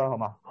組啦，好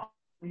嘛？好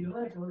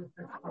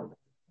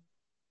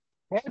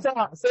真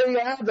啊！4個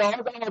人一組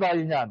，3個代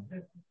言人，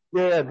你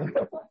哋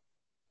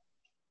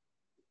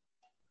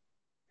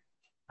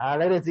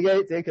自己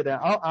決定。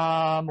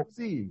好，牧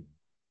師，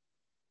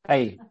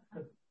係，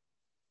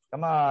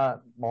咁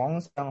啊，網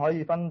上可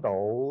以分到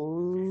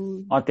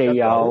我哋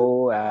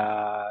有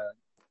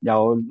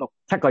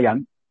7個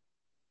人，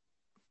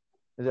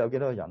你哋有幾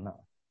多個人啊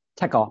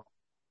7個，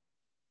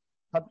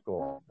 ？7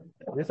個，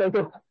你收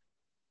到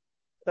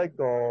7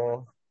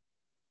個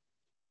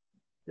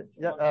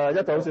一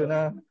組算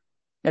啦，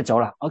一組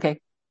啦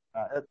，OK，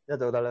一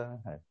組得啦，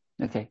係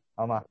OK，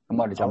好嘛？咁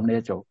我哋就咁呢一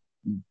組，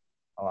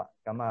好啊，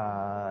咁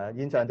啊，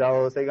現場就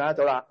4個一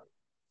組啦。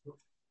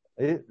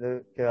誒，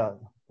你其實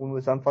會唔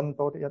會想分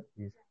多啲1、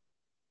2？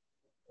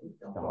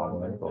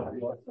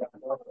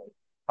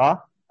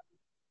吓？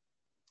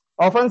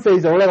我分4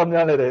組咧，咁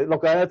樣你哋6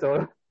個人一組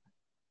啦，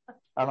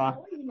係嘛？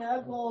可以有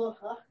一個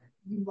嚇，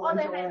我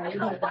哋係喺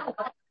度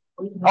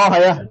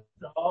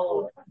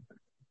哦，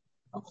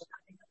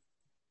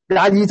係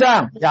啊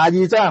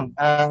，22章，等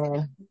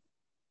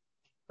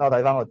我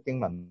睇翻個經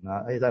文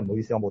啊！真係唔好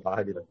意思，我冇打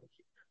喺呢度，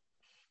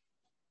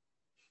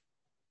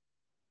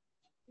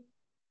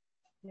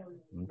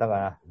唔得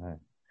啊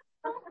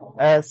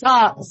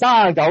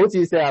！39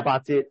至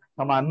48節，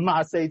同埋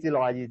54至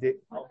62節。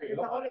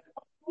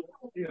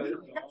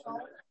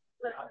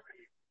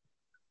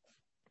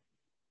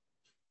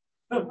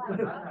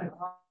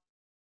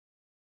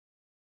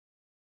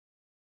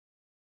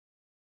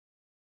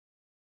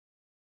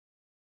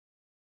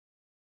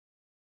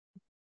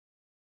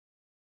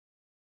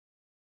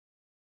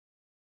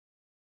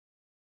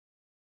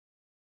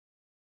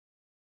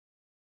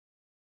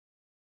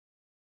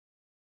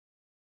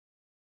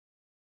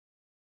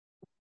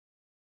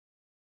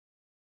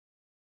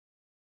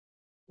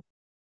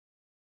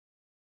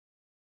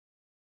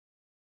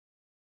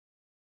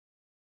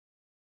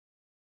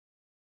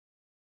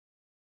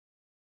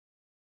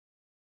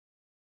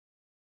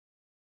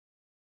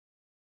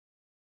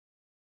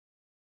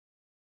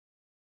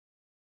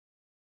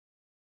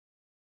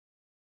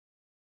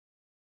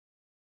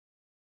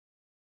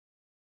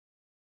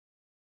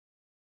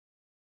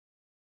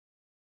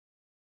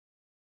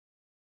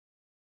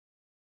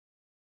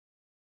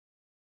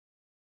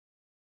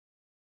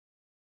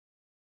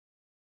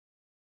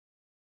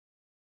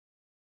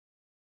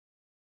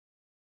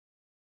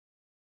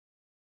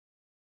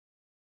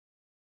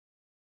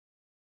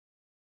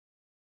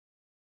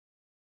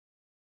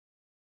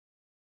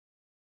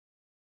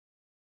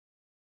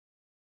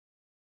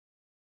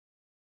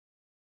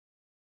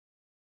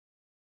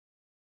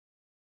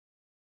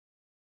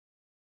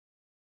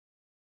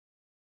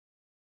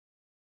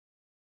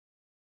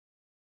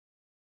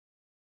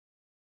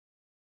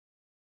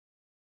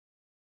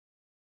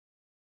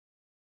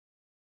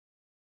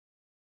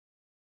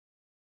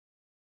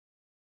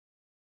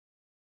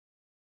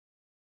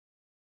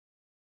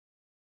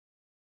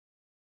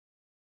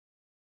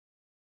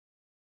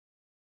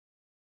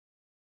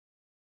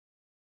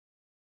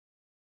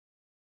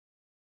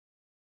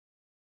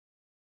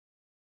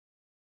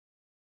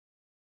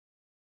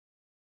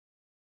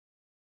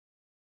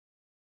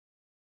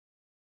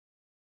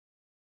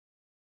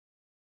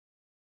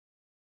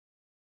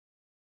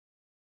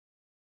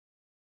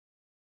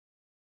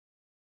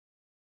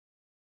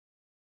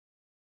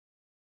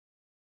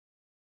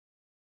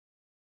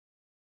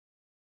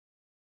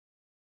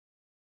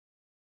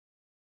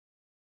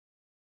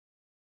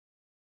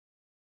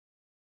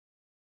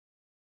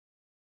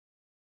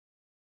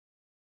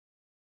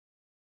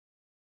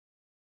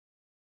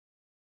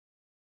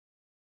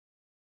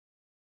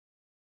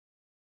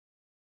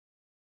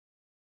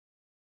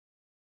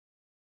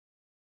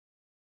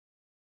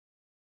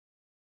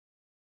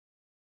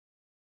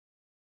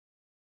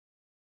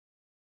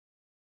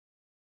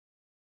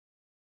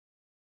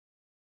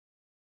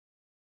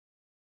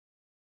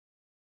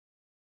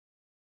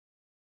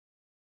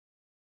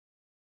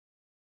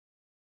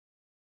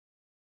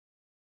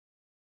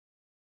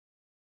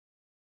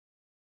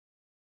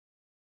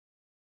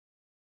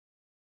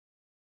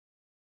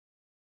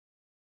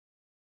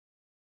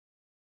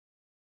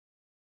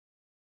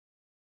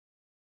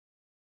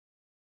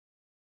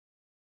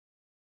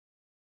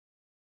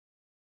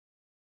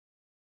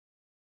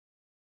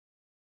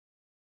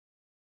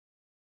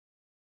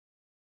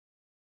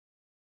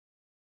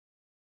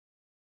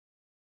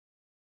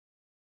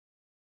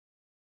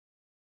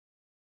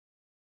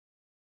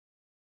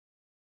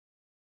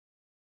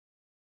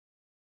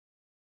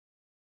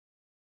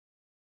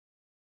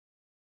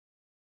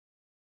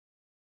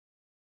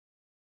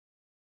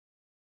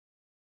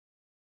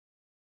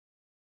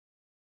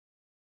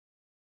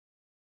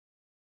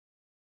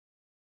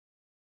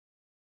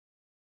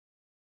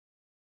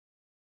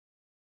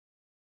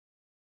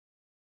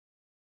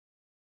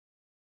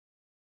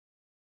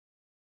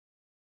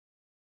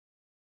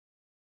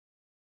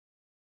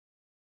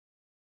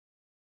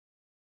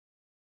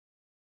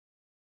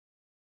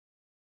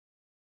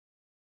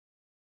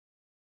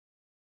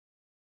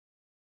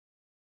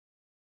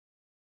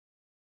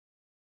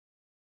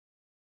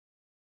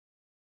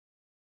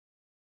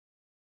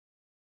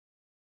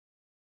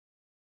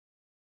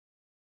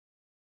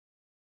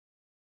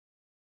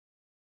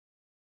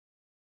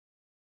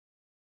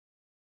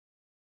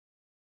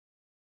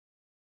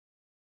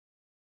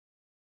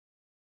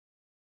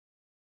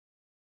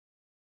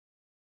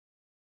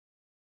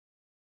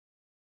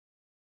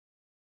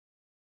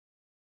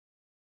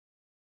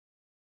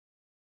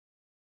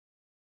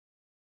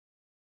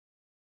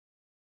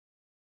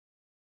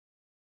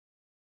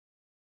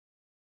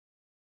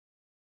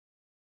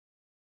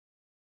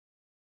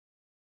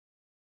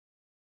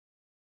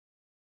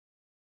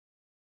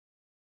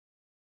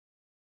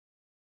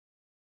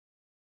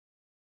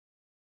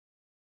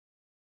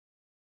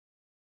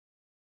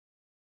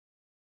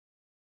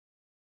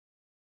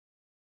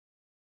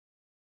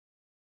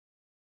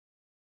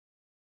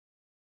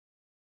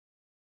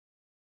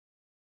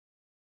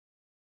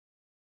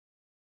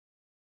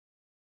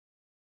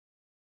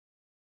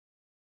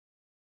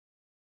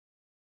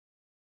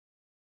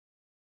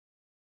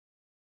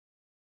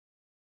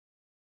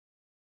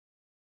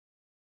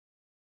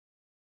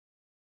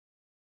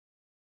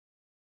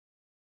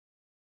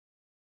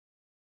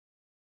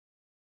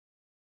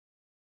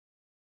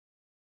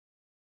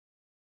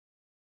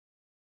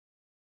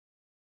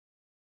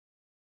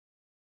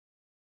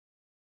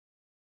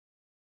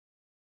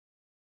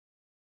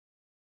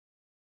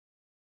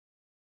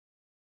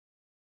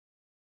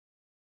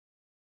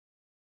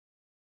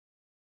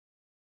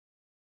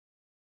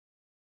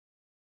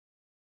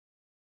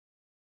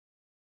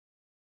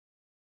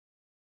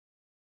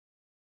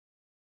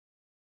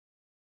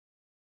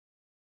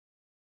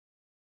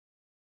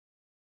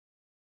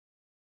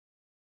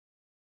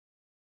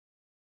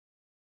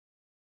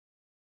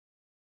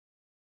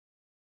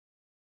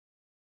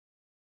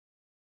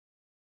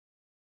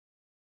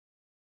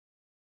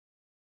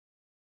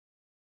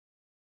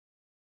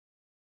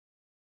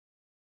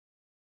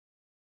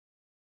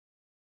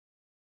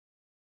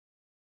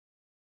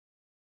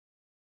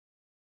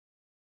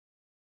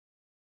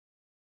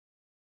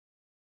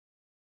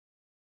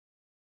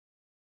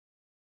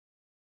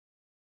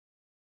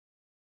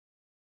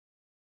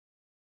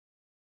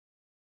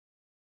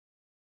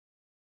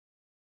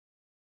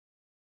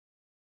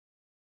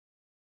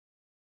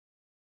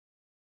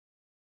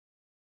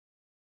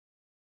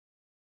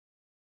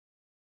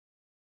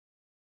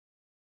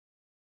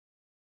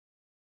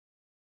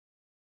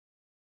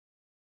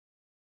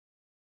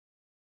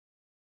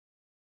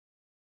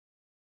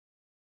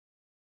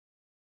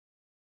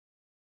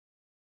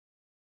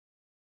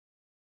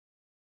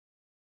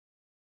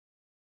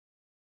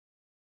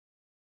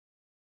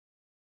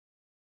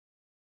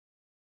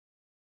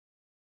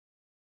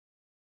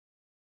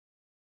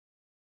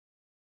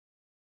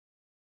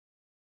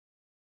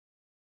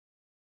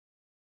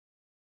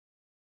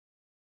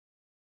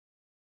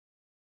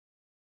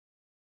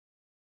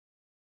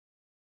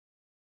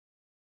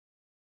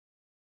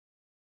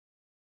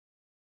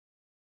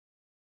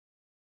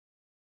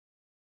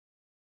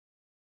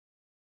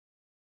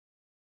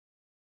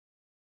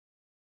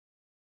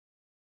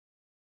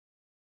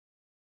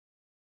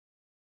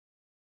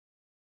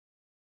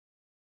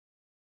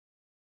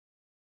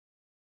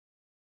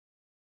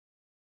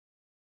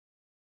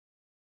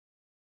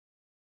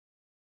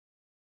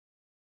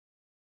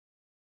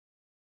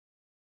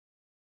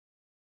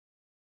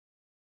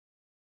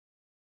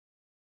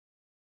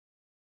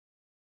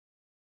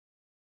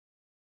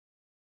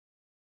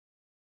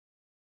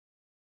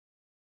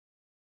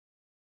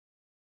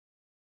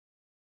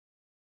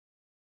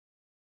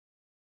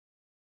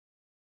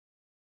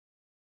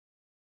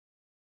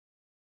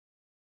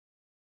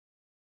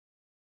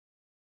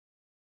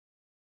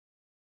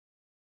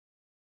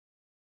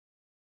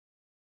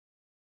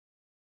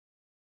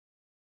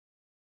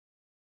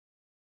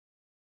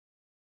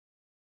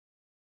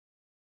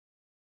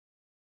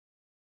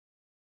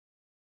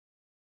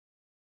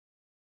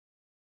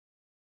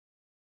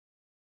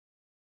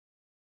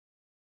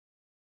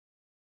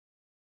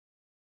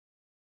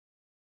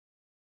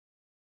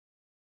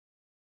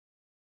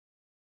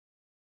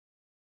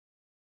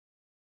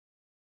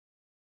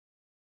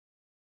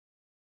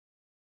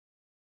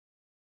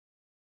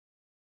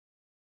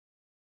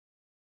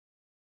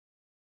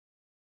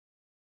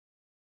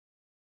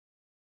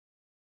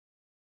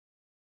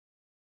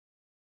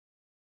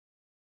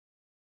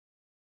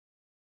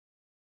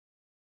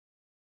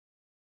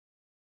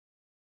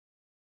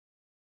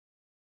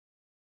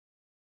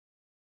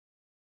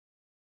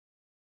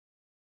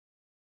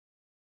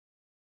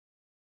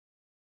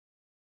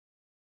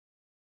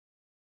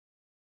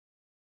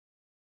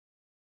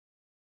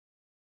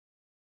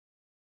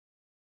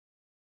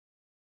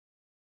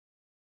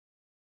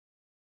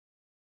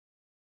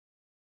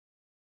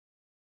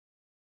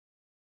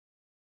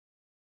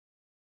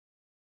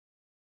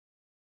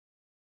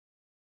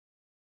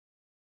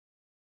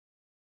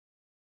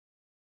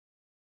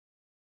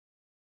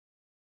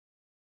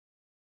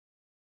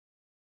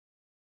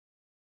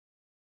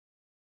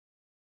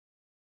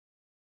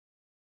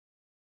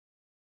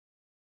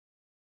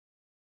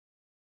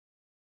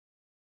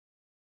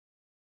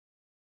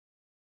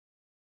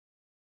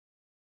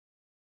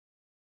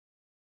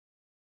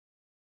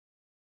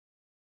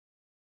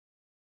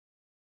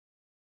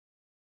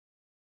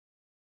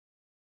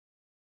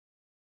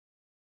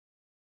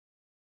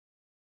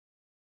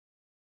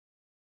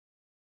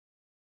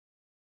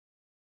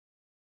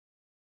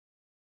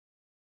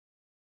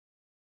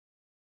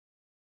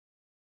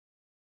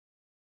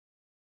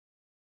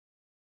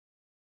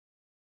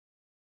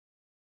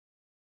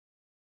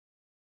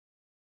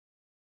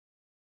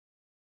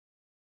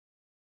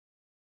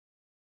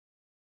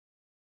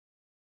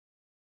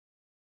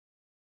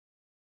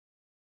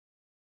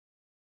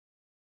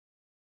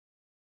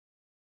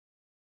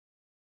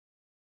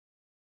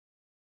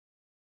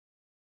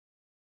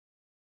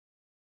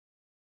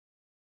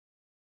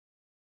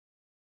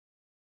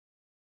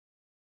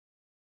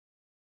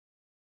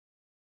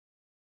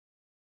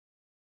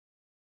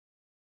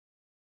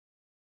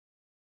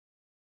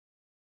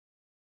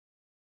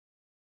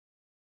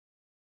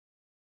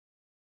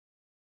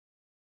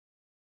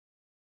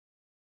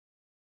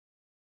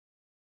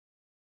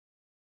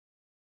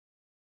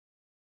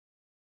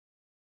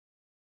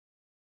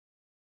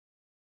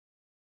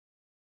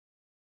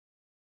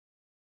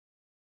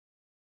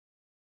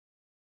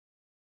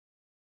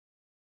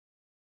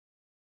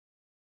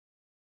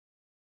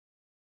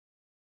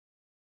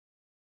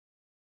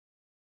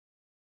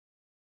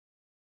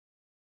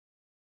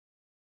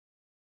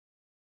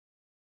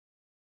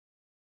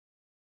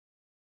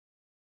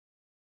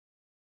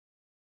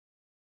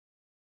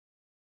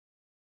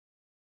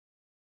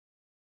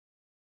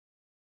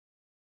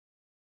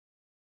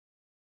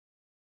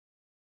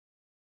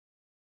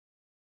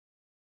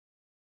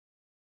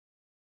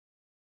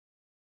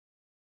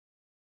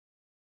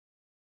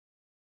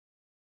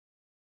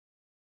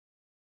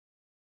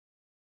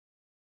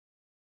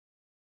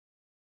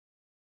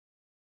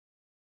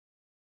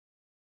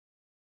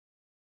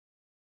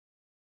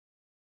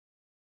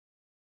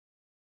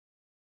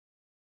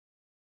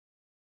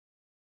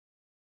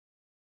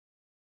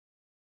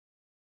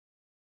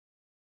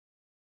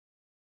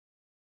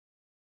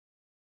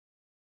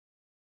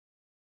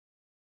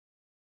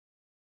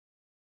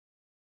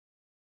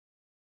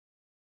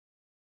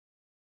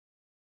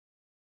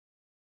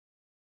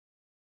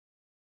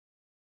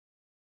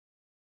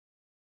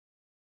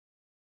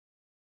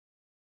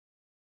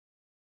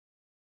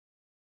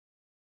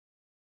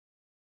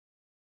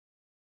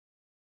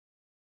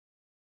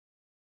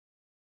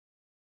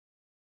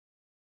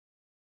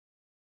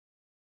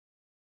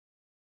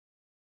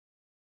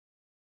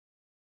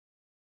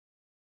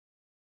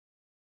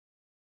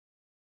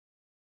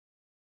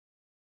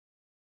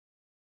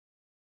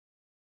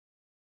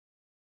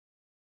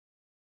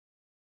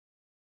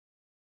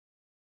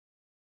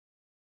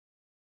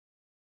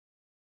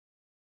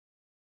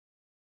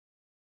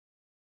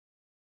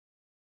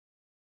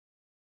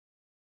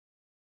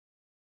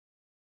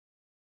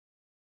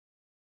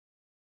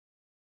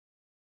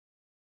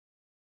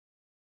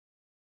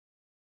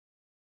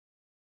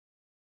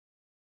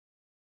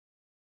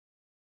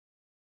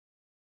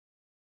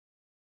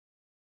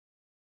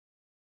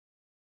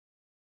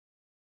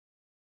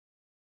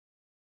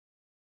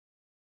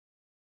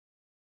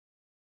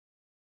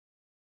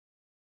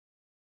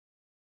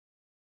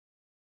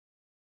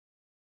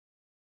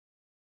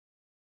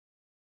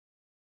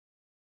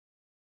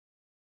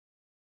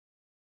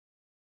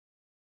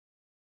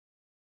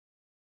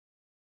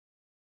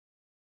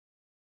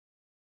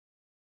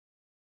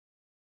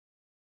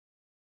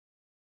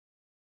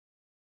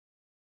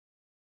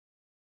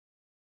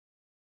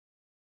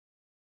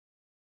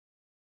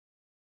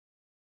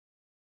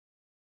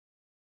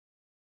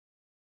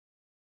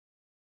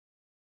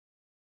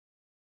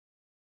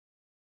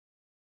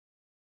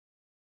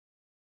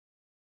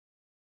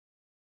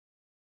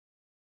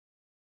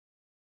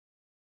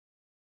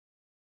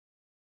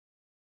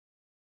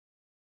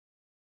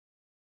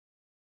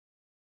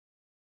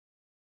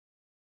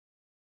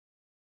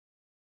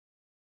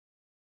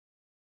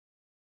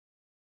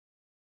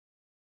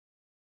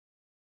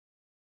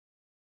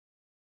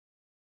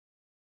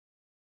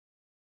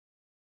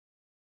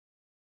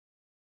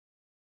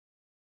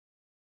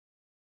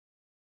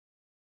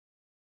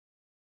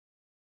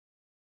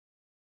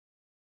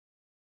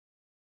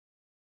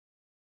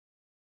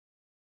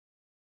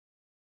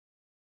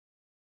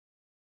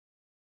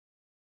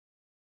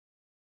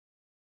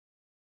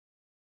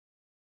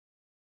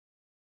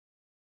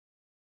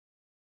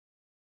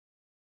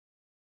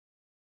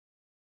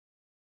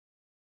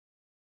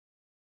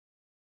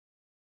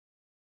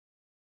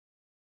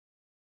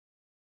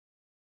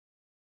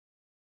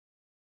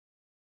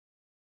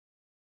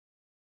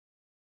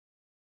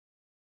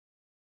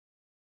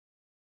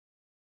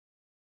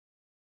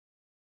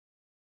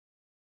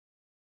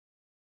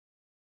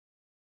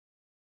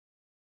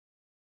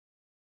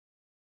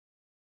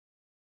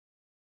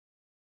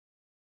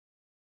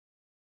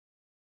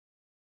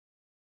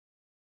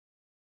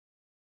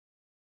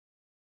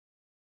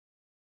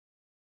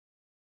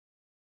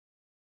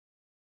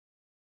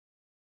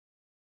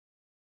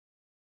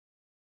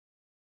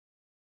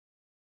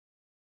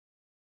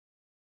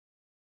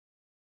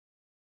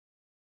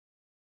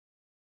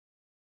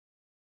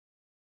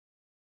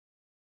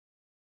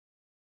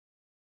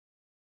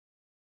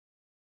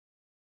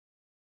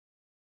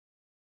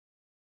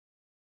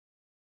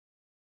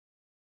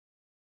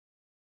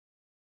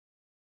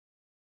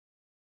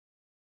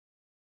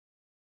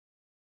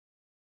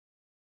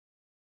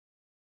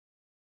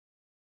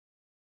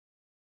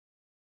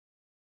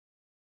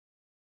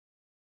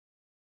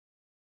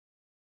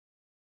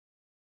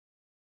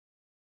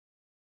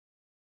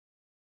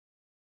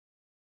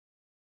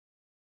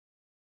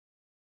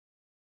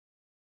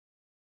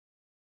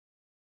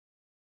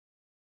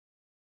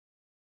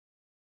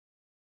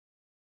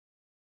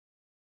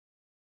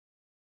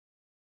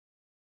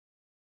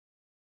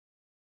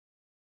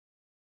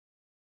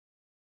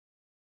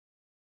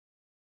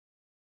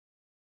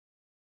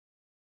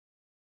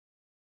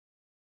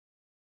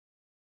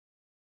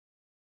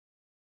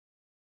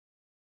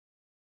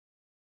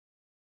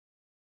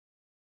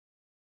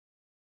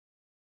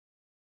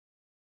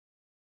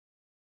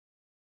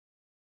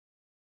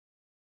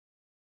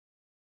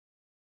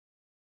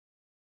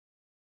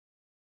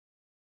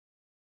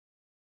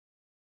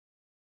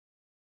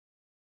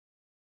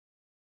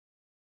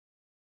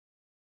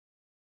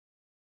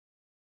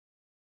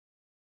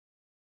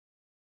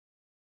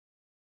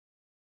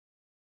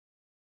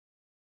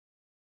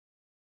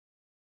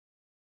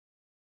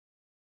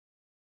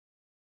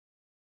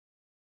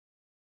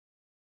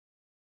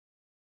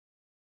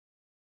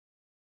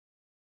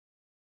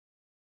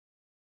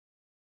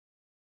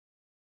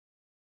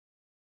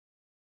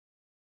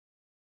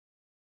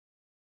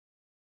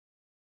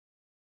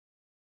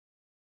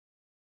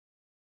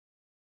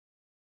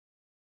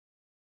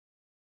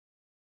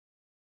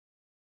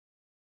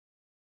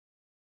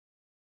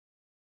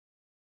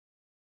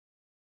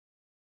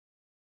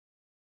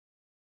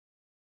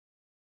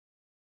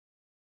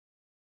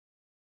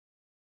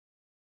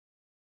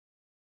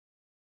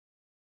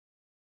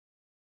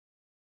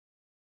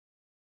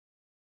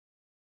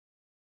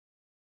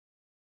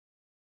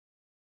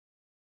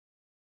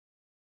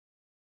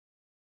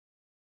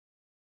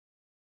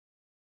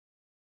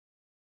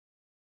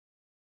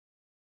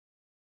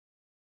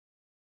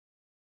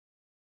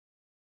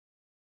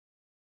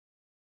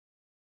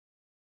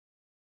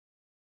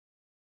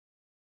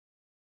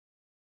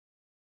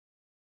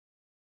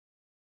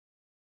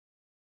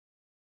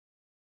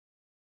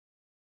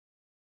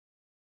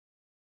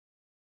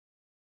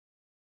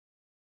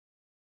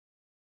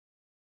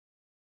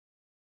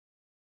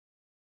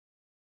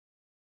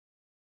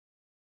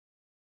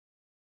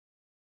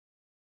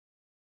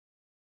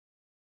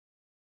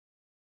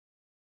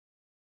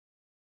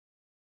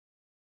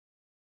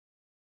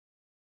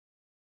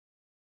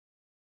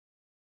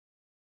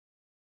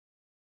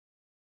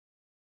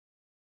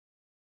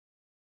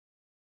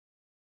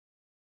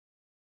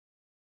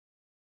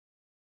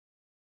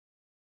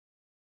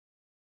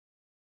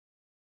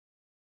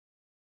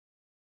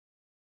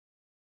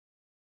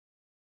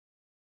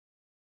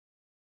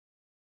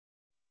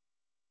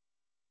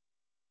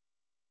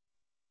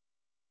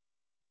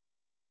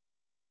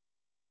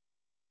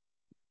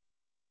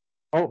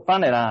好，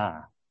翻嚟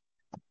啦。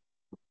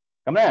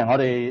咁咧，我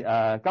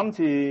哋今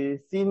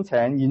次先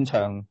請現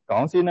場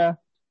講先啦。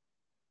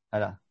係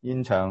啦，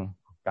現場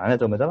揀一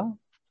組咪得啦，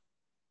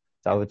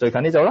就最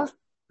近呢組啦。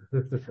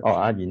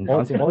阿賢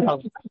講先。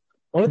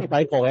我都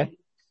睇過嘅。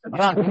好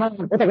啦，我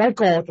第一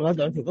個仲有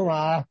兩條噶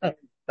嘛。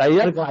第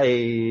一個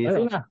係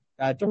先啦。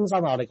中心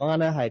我哋講緊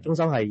咧係中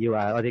心係要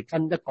我哋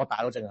跟一個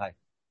大佬淨係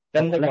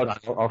跟一個大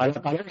佬。係啦，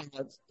大佬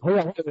好有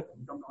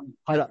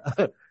係啦，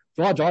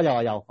左下左右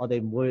下右，我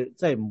哋唔會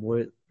即係唔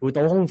會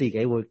倒空自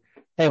己，會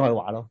聽佢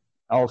話咯。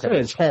雖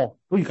然錯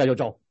都要繼續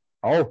做。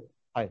好，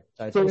係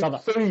就係中心啦。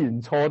雖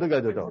然錯都繼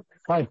續做。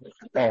係。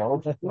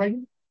OK。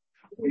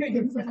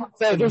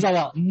即係中心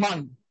啦，5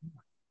蚊。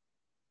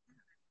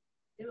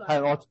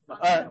係我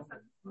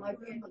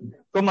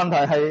個問題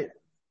係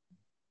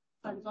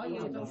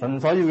神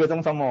所要嘅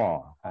中心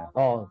喎。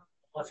係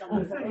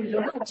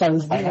神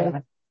所要。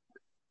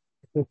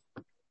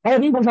好，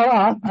邊個手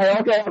啦吓？係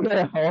OK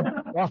好。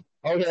哇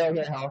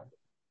OK 好。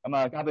咁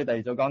啊，交俾第二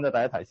組講咗第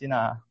一題先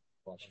啦。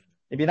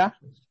呢邊啦。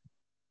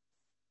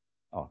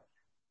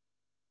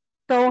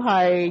都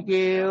係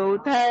要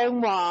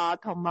聽話，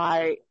同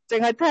埋淨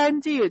係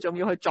聽之餘，仲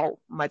要去做，唔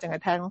係淨係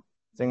聽咯。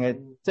淨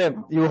係即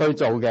係要去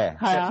做嘅，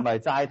係啊，唔係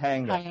齋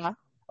聽嘅。係啊。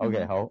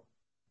OK 好。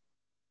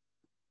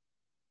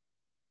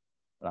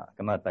嗱，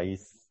咁啊第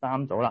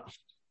三組啦，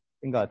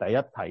邊個係第一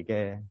題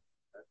嘅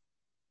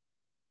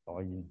代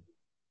言？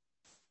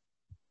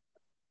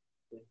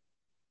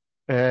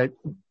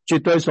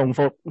絕對崇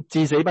服，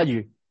至死不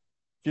渝。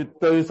絕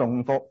對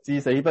崇服，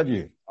至死不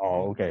渝。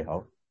OK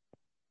好。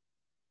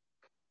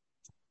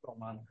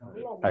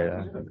係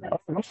啦。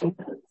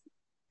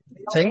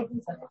請。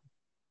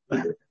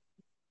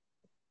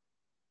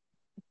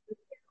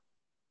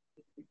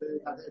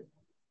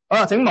好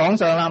啦，請網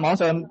上啦，網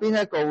上邊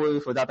一個會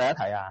負責第一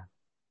題啊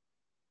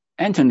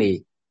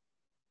 ？Anthony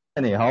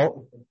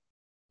好。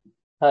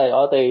係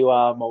我哋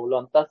話無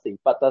論得時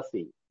不得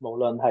時，無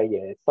論係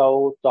耶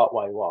穌作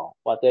為王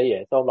或者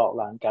耶穌落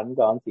難緊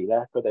嗰陣時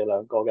咧，佢哋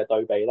兩個嘅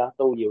對比啦，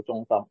都要忠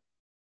心。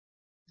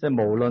即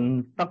係無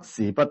論得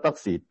時不得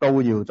時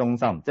都要忠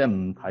心，即係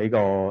唔睇個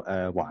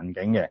環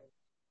境嘅。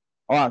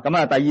好啊，咁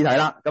啊第二題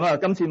啦，咁啊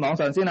今次網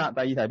上先啦，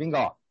第二題邊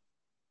個？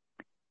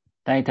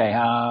第二題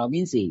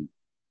Vincy。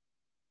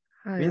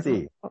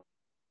Vincy。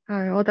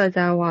係我哋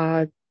就係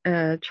話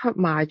出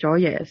賣咗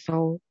耶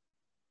穌。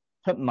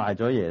出賣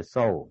咗耶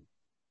穌。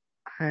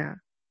係啊，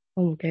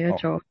我唔記得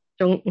咗，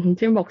仲唔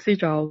知牧師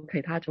仲有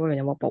其他組員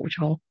有冇補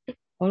充？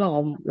可能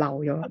我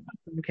漏咗，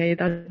唔記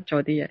得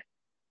咗啲嘢。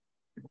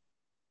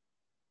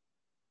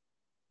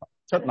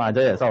出賣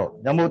咗耶穌，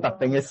有冇特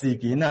定嘅事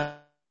件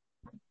啊？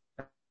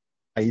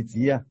例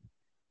子啊？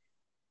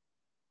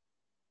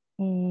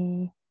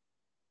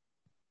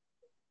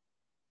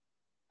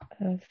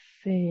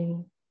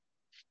先。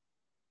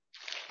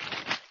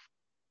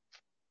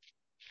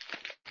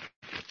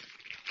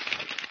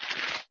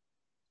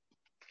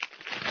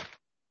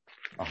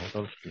好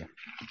多事啊！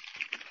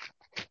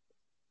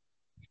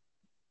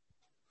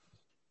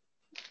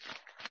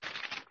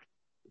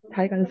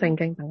睇緊聖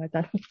經，等一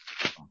陣。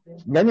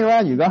唔緊要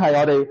啊！如果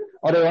係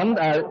我哋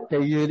揾其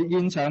餘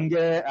現場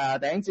嘅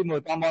弟兄姊妹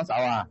幫手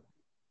啊，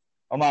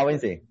好嘛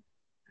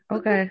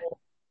 ，Vincy？OK。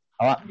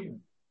好啊。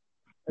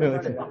好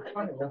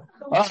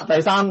啦，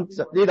第三呢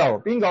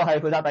度邊個係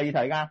負責第二題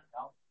㗎？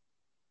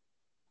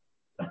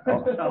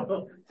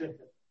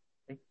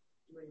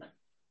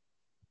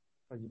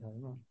第二題啊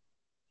嘛。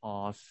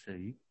死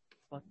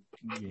不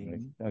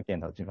認。個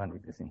鏡頭轉翻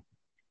嚟先。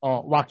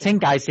劃清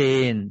界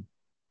線。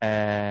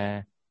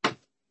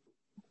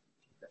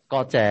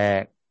割席。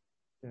係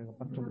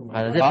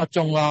啦，即係不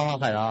忠咯，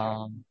係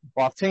啦。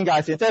劃清界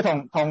線，即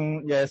係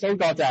同耶穌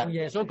割席。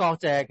耶穌割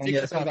席，同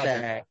耶穌割席。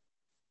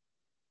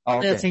即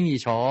係清二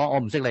楚，我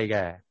唔識你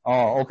嘅。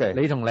OK。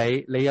你同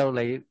你，你有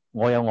你，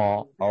我有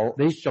我。好。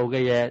你做嘅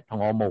嘢同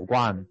我無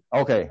關。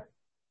OK。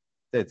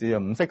即係只要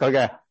唔識佢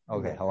嘅。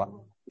OK， 好啊。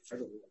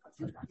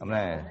咁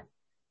咧，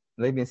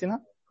呢邊先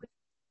啦。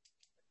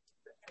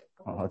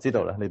我知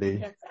道啦，你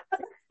哋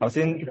頭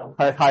先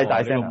太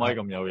大聲。呢個咪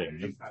咁有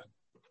型。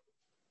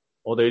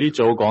我哋呢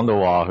組講到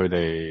話佢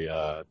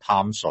哋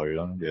貪睡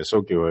啦，耶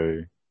穌叫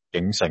佢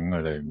警醒，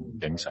佢哋唔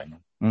警醒，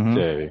即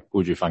係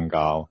顧住瞓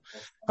覺。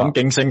咁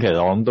警醒其實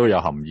我諗都有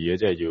含義嘅，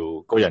即係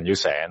要個人要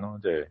醒咯，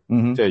即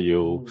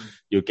係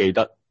要記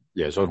得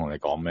耶穌同你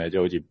講咩，即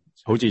係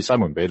好似西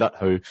門彼得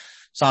去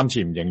3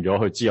次唔認咗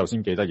佢之後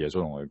先記得耶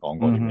穌同佢講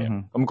過啲咩，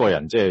咁個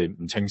人即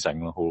係唔清醒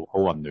咯，好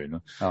混亂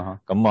咯。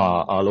咁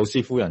老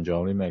師夫人仲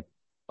有啲咩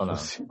分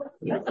享？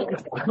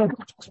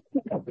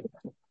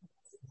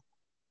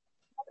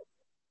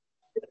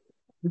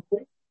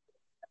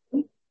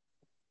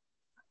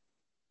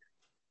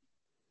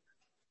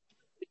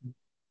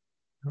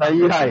第二題。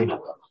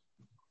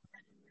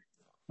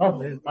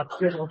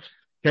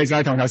其實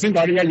係同頭先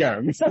講啲一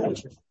樣，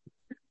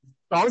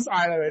講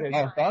晒啦佢哋。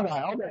講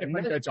晒。OK。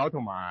分著咗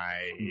同埋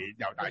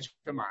猶大出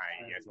賣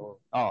耶穌。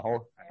好，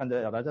分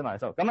咗猶大出賣耶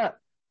穌。咁啊，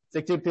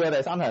直接跳去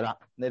第三題啦。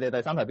你哋第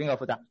三題邊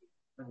個負責？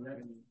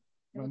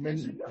你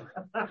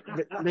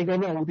講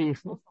咩好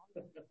啲？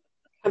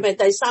係咪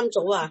第三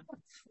組啊？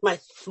唔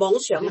係網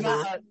上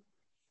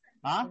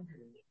啊？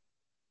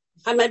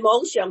係咪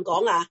網上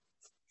講啊？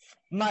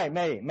唔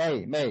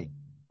係，未。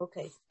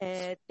OK。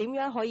點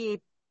樣可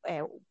以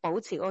保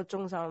持嗰個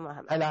中心啊？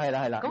係咪？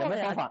係啦。咁有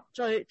咩方法？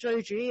最主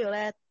要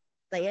咧，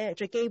第一樣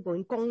最基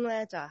本功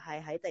咧，就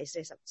係喺第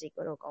40節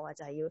嗰度講嘅，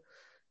就係要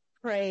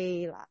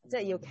pray 啦，即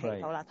係要祈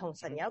禱啦，同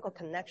神有一個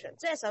connection。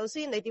即係首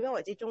先你點樣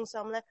為之中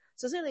心咧？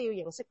首先你要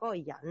認識嗰個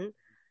人，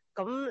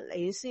咁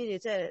你先至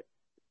即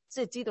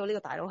係知道呢個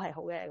大佬係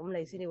好嘅，咁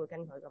你先至會跟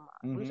佢噶嘛。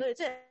咁所以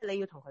即係你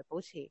要同佢保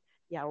持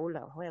有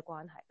良好嘅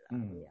關係啦。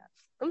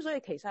咁所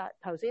以其實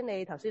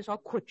你頭先所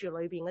括住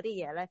裏邊嗰啲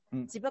嘢咧，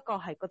只不過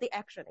係嗰啲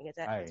action 嚟嘅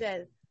啫。即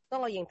係當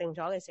我認定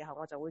咗嘅時候，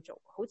我就會做，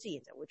好自然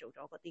就會做咗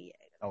嗰啲嘢。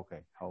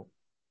OK， 好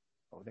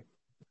的。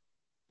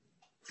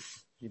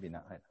呢邊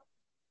啦，係。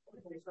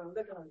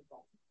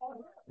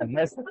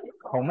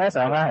同咩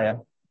相啊？係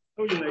啊。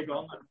都要你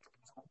講啊。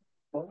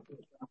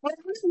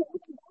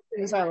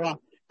正常話，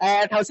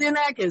頭先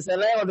咧，其實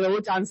咧，我哋好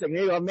贊成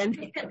呢個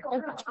mental。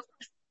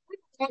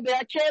我哋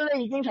阿 Ken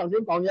咧已經頭先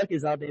講咗，其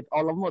實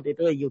我諗我哋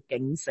都係要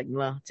警醒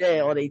啦，即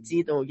係我哋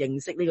知道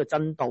認識呢個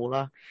真道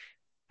啦，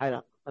係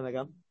啦，係咪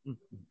咁？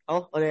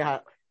好，我哋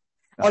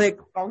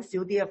講少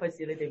啲啊，費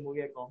事你哋冇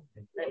嘢講。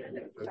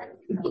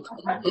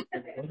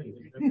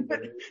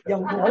又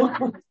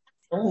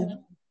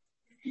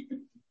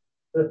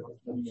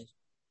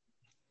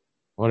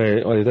我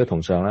哋都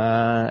同上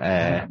啦，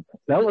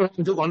兩個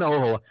都講得好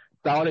好啊，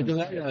但係我哋仲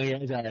有一樣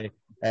嘢就係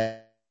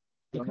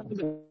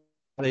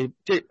我哋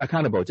即係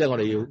accountable， 即係我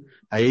哋要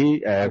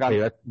喺譬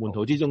如門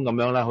徒之中咁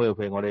樣啦，好似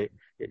譬如我哋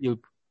要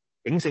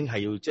警醒，係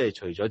要即係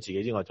除咗自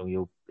己之外，仲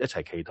要一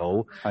齊祈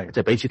禱，即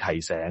係彼此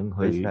提醒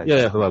去，因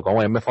為佢話講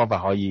話有咩方法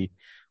可以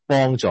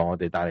幫助我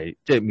哋帶嚟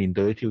即係面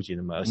對啲挑戰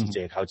啊嘛，有時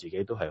淨係靠自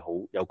己都係好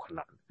有困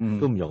難，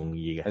都唔容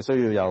易嘅，係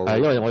需要有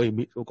因為我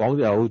哋講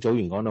有組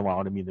員講到話，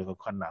我哋面對嘅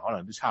困難可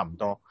能都差唔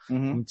多，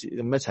咁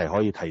一齊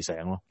可以提醒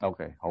咯。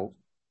OK， 好。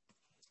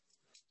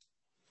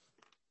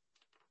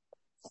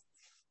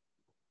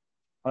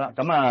好啦，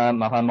咁啊，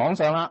麻煩網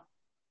上啦，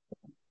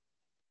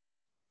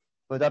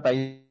負責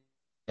弟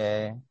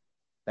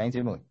兄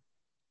姊妹。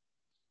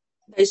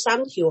第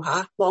3條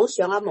網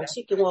上牧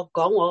師叫我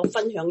講，我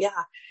分享一下。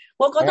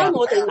我覺得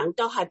我哋能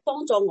夠係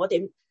幫助我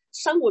哋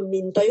生活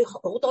面對好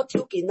多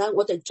挑戰啦。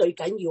我哋最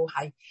緊要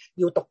係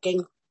要讀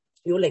經，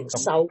要靈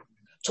修。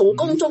從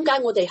工中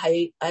間，我哋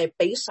係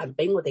俾神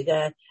俾我哋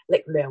嘅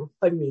力量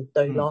去面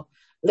對咯。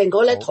另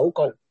外咧，禱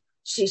告，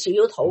時時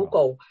要禱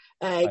告，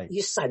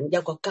與神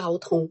有個交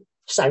通。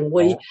神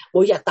會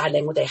每日帶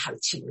領我哋行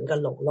前面嘅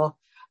路咯。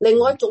另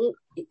外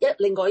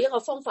一個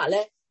方法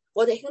咧，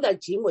我哋兄弟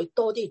姊妹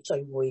多啲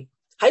聚會，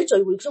喺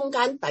聚會中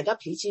間，大家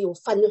彼此要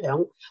分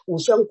享，互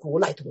相鼓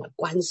勵同埋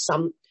關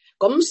心，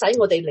咁使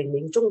我哋靈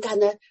命中間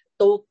咧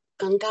都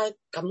更加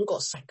感覺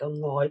神嘅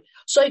愛。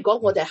所以講，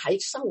我哋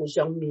喺生活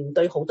上面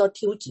對好多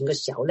挑戰嘅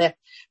時候咧，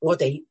我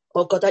覺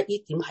得呢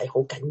點係好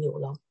緊要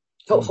咯。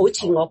好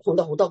似我碰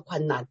到好多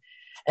困難，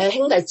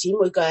兄弟姊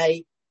妹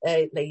嘅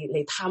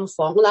嚟探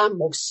訪啦，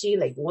牧師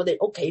嚟我哋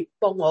屋企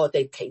幫我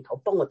哋祈禱，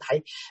幫我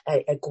睇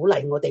鼓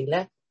勵我哋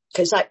咧。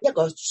其實一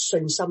個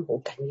信心好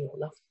緊要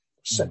咯，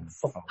信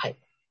服係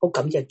好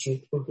感謝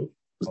主。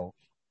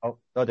好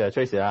多謝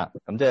Tracy 啦。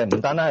咁即係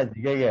唔單單係自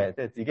己嘅，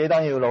即係自己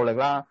當然要努力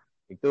啦，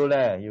亦都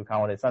咧要靠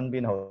我哋身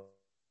邊好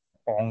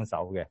幫手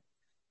嘅。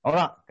好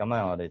啦，咁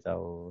啊我哋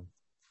就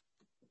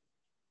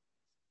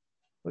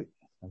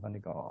睇翻呢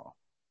個，我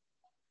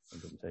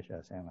哋唔使出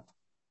下聲啦。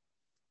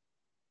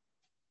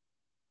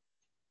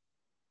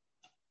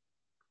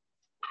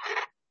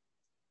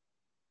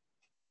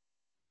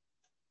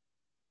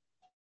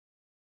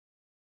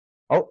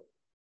好，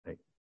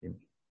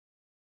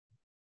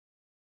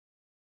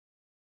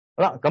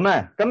好啦，咁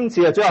咧，今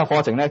次嘅主日學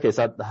課程咧，其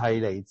實係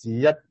嚟自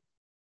一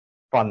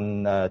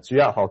份主日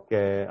學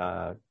嘅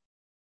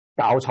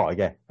教材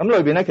嘅。咁裏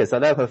邊咧，其實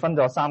咧佢分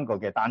咗3個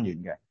嘅單元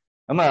嘅。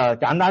咁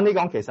簡單啲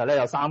講，其實咧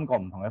有3個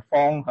唔同嘅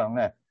方向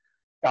咧，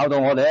教導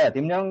我哋咧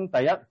點樣。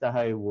第一就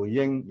係回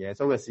應耶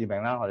穌嘅使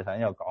命啦，我哋頭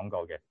先有講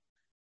過嘅。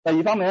第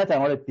二方面咧就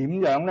係我哋點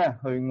樣咧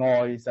去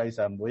愛世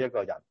上每一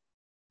個人。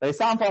第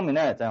3方面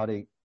咧就係我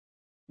哋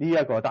呢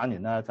一個單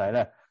元啦，就係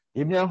咧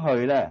點樣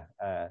去咧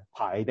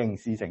排定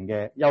事情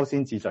嘅優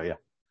先次序啊。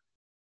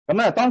咁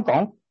咧當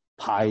講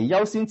排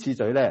優先次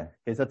序咧，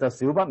其實就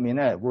少不免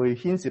咧會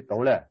牽涉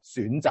到咧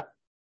選擇。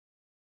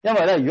因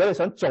為咧如果你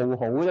想做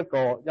好一個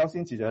優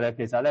先次序咧，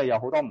其實咧有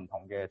好多唔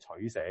同嘅取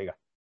捨嘅。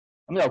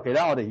咁尤其咧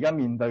我哋而家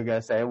面對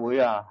嘅社會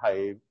啊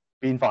係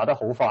變化得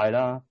好快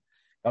啦。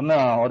咁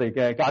啊我哋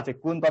嘅價值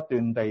觀不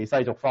斷地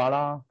世俗化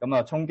啦，咁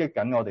啊衝擊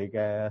緊我哋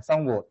嘅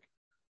生活，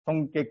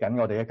衝擊緊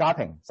我哋嘅家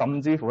庭，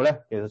甚至乎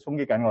咧，其實衝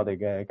擊緊我哋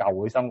嘅教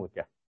會生活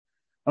嘅。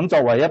咁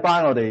作為一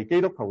班我哋基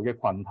督徒嘅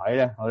群體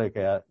咧，我哋其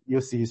實要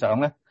時常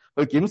咧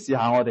去檢視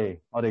下我哋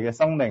嘅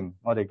生命、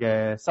我哋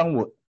嘅生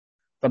活，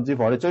甚至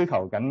乎我哋追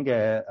求緊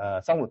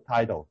嘅生活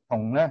態度，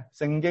同咧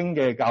聖經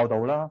嘅教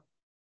導啦，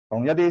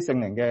同一啲聖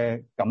靈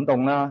嘅感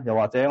動啦，又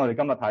或者我哋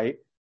今日睇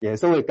耶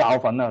穌嘅教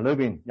訓啊，裏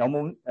邊有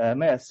冇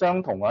咩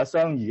相同或者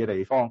相異嘅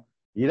地方，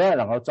而咧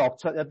能夠作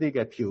出一啲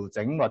嘅調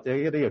整或者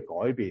一啲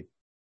嘅改變，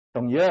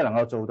從而咧能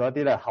夠做到一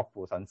啲咧合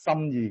乎神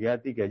心意嘅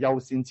一啲嘅優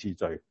先次序。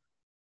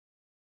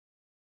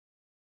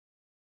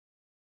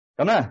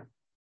咁咧，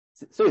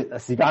雖然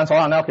時間所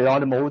限啦，其實我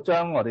哋冇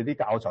將我哋啲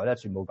教材咧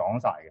全部講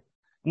晒嘅。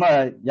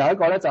咁有一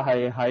個咧就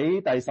係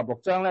喺第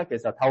16章咧，其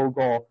實透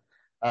過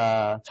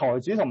財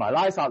主同埋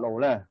拉撒路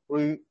咧，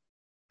會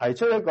提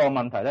出一個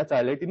問題咧，就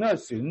係你點樣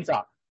去選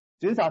擇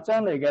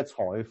將你嘅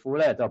財富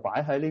咧就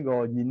擺喺呢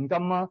個現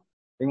金啦，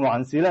定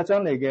還是咧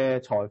將你嘅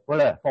財富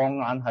咧放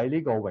眼喺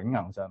呢個永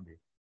恆上面。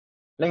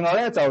另外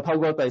咧就透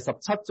過第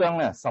17章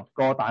咧10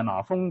個大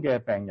麻風嘅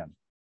病人。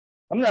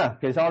咁咧，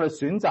其實我哋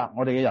選擇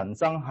我哋嘅人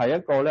生係一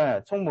個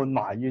咧充滿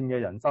埋怨嘅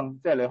人生，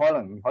即係你可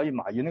能可以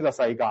埋怨呢個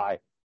世界，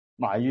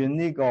埋怨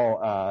呢個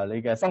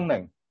你嘅生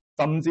命，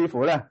甚至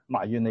乎咧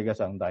埋怨你嘅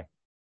上帝，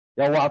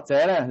又或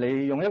者咧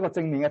你用一個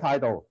正面嘅態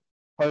度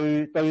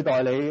去對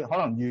待你可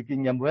能遇見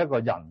嘅每一個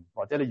人，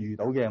或者你遇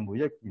到嘅每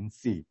一件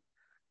事，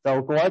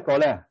就過一個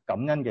咧感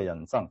恩嘅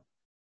人生。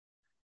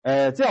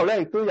之後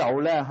咧亦都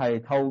有咧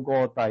係透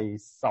過第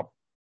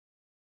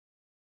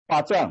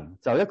18章，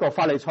就一個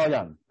法利賽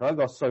人同一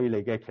個稅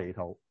吏嘅祈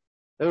禱，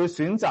你會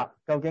選擇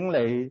究竟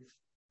你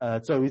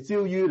聚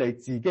焦於你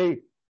自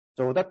己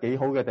做得幾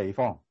好嘅地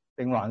方，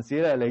定還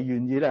是咧你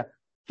願意咧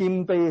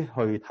謙卑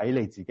去睇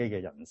你自己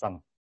嘅人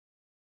生。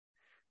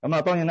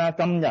咁當然啦，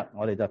今日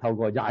我哋就透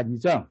過22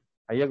章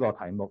係一個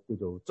題目叫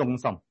做忠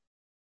心。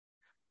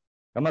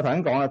咁頭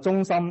先講啦，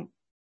忠心，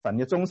神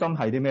嘅忠心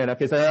係啲咩咧？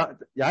其實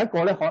有一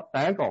個咧，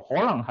第一個可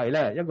能係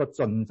咧一個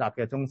盡責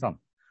嘅忠心。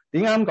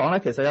點解咁講咧？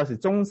其實有時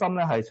忠心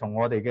咧係從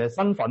我哋嘅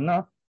身份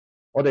啦，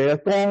我哋嘅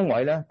崗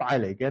位咧帶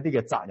嚟嘅一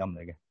啲嘅責任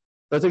嚟嘅。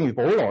就正如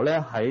保羅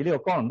咧喺呢個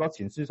哥林多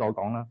前書所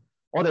講啦，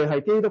我哋係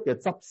基督嘅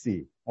執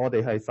事，我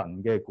哋係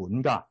神嘅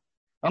管家。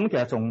咁其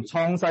實從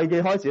創世記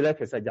開始咧，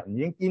其實人已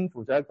經肩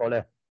負咗一個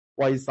咧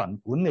為神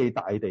管理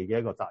大地嘅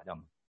一個責任。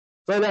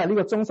所以咧呢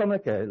個忠心咧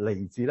其實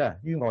嚟自咧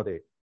於我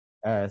哋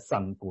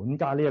神管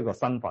家呢一個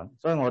身份，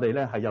所以我哋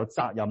咧係有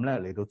責任咧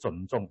嚟到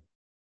盡忠。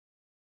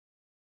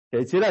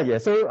其次咧，耶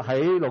穌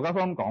喺路加福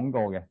音講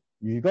過嘅，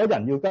如果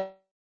人要跟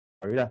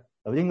佢咧，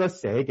就應該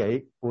捨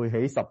己背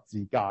起十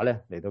字架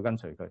咧嚟到跟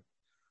隨佢。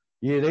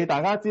而你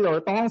大家知道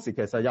當時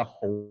其實有好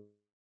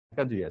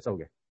跟住耶穌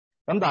嘅，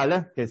咁但係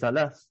咧其實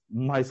咧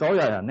唔係所有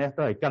人咧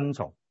都係跟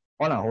從，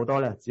可能好多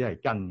咧只係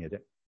跟嘅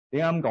啫。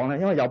點解咁講咧？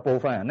因為有部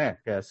分人咧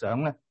其實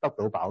想咧得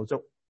到飽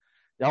足，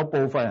有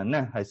部分人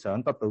咧係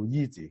想得到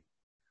醫治。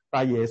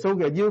但係耶穌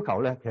嘅要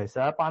求咧，其實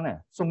係一班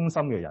咧忠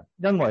心嘅人，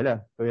因為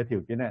咧佢嘅條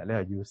件咧，你係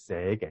要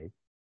捨己。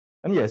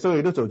咁耶穌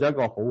亦都做咗一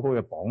個好好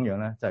嘅榜樣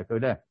咧，就係佢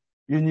咧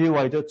願意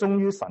為咗忠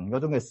於神嗰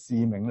種嘅使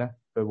命咧，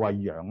去為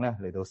羊咧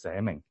嚟到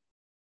捨命。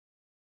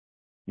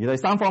而第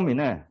三方面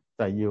咧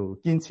就係要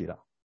堅持啦。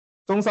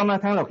忠心咧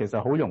聽落其實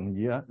好容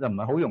易啊，又唔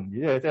係好容易，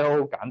即係好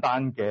簡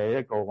單嘅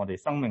一個我哋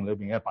生命裏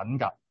邊嘅品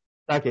格。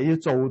但係其實要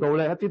做到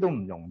咧一啲都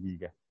唔容易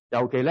嘅，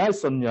尤其咧喺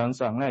信仰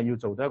上咧要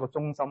做到一個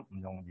忠心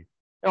唔容易。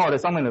因為我哋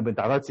生命裏邊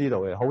大家知道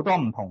嘅好多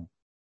唔同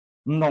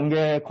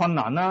嘅困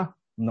難啦，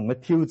唔同嘅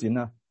挑戰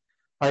啦，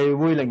係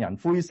會令人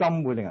灰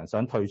心，會令人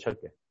想退出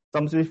嘅，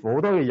甚至乎好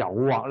多嘅誘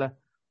惑咧，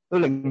都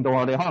令到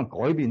我哋可能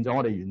改變咗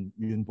我哋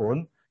原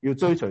本要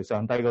追隨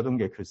上帝嗰種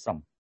嘅決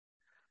心。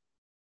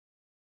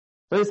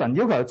所以神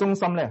要求嘅忠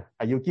心咧，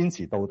係要堅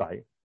持到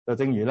底。就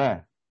正如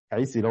咧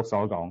啟示錄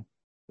所講，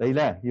你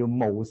咧要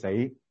冒死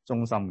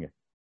忠心嘅。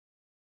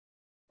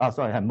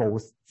sorry 係冒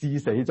至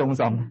死忠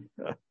心。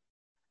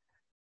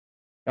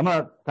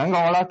咁等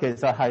講我啦，其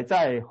實係真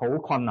係好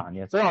困難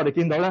嘅，所以我哋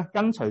見到咧，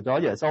跟隨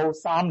咗耶穌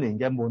3年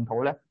嘅門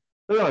徒咧，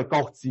都因為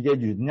各自嘅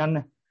原因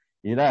咧，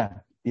而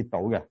咧跌倒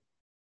嘅。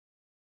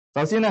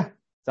首先咧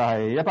就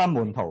係一班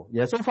門徒，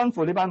耶穌吩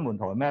咐呢班門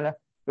徒係咩咧？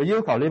佢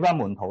要求呢班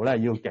門徒咧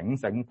要警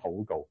醒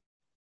禱告，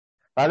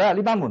但係咧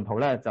呢班門徒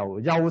咧就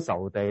憂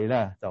愁地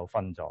咧就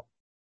瞓咗。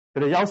佢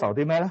哋憂愁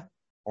啲咩咧？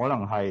可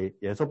能係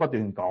耶穌不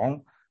斷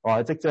講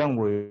話即將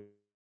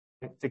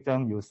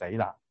要死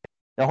啦。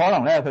有可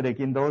能咧，佢哋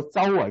見到周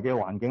圍嘅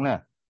環境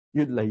咧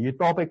越嚟越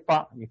多逼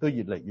迫，亦都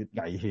越嚟越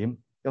危險，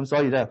咁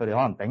所以咧佢哋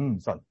可能頂唔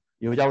順，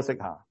要休息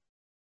下。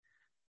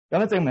咁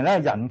咧證明咧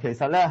人其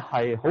實咧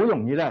係好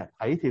容易咧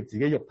體貼自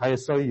己肉體嘅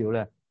需要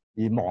咧，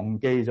而忘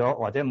記咗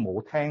或者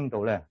冇聽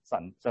到咧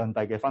上帝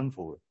嘅吩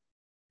咐。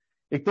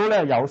亦都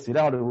咧有時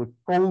咧我哋會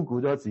高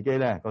估咗自己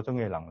咧嗰種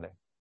嘅能力，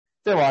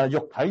即係話肉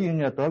體軟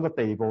弱到一個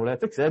地步咧，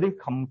即使一啲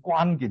咁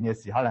關鍵嘅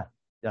時刻咧，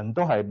人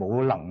都係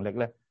冇能力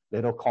咧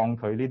嚟到抗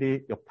拒呢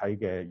啲肉體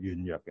嘅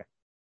軟弱嘅。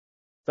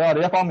所以我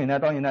哋一方面咧，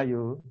當然咧要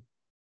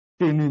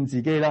鍛鍊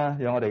自己啦，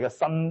讓我哋嘅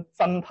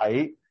身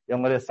體，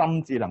讓我哋嘅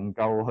心智能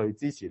夠去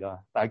支持啦。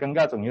但係更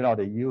加重要，我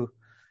哋要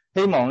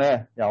希望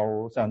咧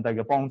有上帝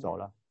嘅幫助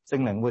啦，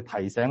聖靈會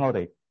提醒我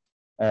哋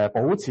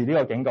保持呢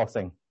個警覺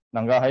性，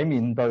能夠喺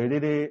面對呢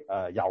啲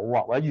誘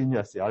惑或者軟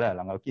弱時候咧，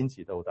能夠堅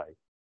持到底。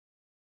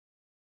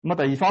咁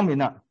第二方面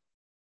啦，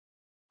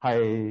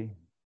係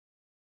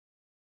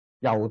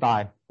猶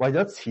大為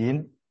咗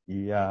錢而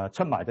而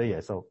出賣咗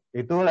耶穌，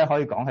亦都咧可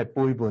以講係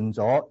背叛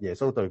咗耶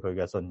穌對佢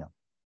嘅信任。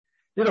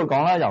呢度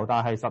講啦，猶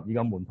大係12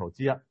個門徒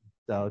之一，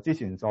就之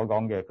前所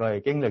講嘅，佢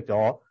係經歷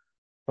咗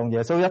同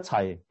耶穌一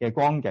齊嘅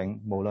光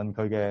景，無論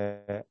佢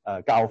嘅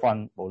教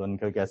訓，無論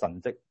佢嘅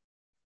神蹟，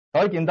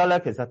可以見得咧，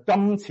其實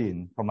金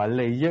錢同埋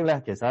利益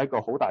咧，其實係一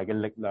個好大嘅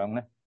力量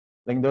咧，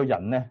令到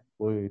人咧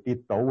會跌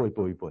倒，會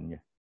背叛嘅。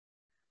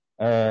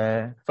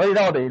所以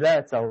咧，我哋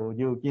咧就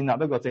要建立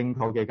一個正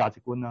確嘅價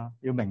值觀啦，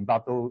要明白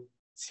到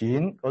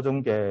錢嗰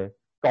種嘅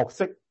角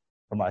色，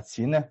同埋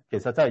錢咧，其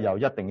實真係有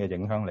一定嘅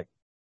影響力。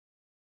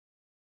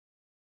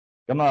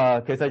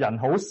咁其實人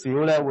好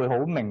少咧會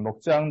好明目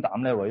張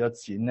膽咧為咗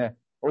錢咧，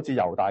好似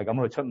猶大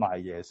咁去出賣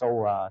耶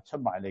穌啊，出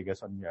賣你嘅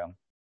信仰。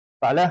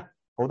但係咧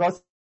好多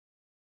時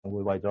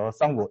會為咗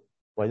生活，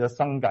為咗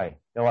生計，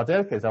又或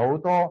者其實好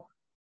多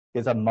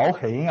其實唔係好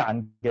起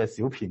眼嘅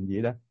小便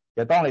宜咧，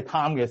其實當你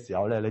貪嘅時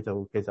候咧，你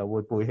就其實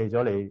會背棄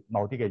咗你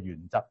某啲嘅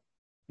原則。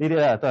呢啲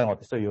咧都係我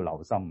哋需要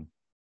留心。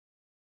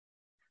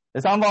第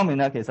三方面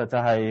咧，其實就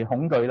係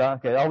恐懼啦。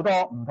其實有好多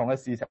唔同嘅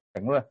事情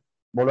咧，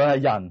無論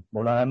係人，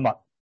無論係物，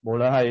無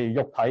論係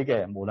肉體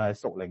嘅，無論係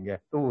屬靈嘅，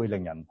都會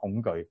令人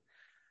恐懼。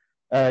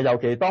尤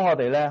其當我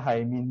哋咧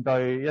係面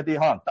對一啲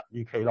可能突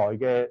如其來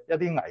嘅一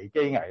啲危機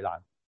危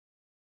難，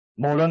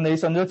無論你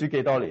信咗主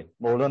幾多年，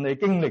無論你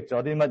經歷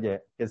咗啲乜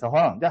嘢，其實可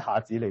能一下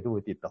子你都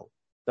會跌倒，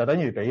就等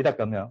於彼得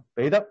咁樣。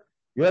彼得，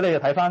如果你要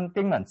睇翻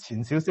經文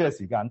前少少嘅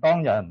時間，當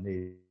有人嚟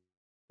耶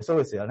穌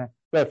嘅時候咧，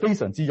佢係非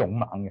常之勇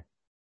猛嘅。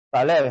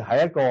但係咧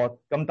喺一個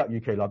咁突如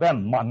其來俾人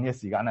問嘅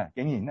時間咧，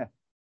竟然咧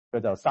佢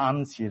就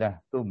3次咧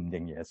都唔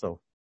認耶穌。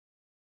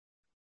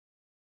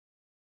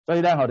所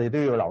以咧，我哋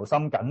都要留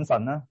心謹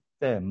慎啦，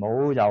即係唔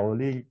好有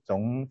呢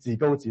種自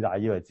高自大，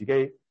以為自己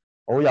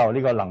好有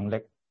呢個能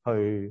力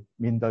去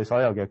面對所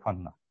有嘅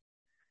困難。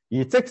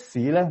而即使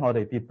咧我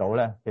哋跌倒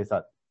咧，其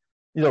實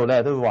呢度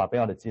咧都會話俾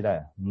我哋知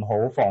咧，唔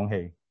好放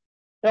棄，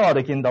因為我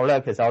哋見到咧，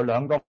其實有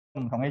2個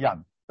唔同嘅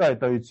人都係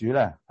對主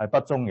咧係不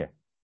忠嘅，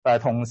但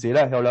係同時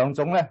咧有2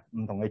種咧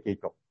唔同嘅結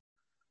局。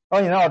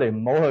當然啦，我哋唔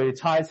好去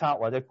猜測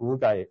或者估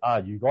計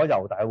如果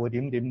猶大會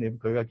點，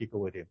佢嘅結局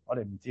會點，我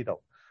哋唔知道。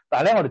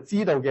但係咧，我哋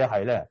知道嘅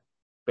係咧，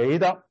彼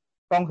得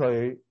當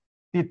佢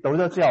跌倒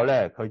咗之後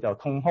咧，佢就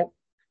痛哭，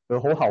佢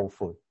好後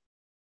悔。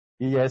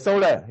而耶穌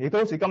咧，亦都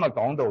好似今日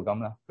講到咁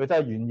啦，佢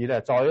真係願意咧，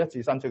再一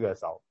次伸出佢嘅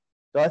手，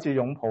再一次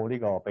擁抱呢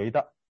個彼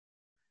得，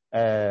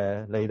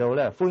嚟到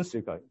咧寬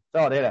恕佢。所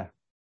以我哋咧，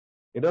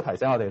亦都提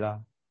醒我哋啦，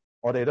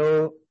我哋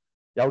都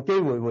有機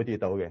會會跌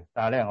倒嘅，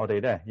但係咧，我哋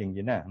咧仍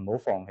然咧唔好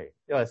放棄，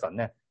因為神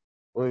咧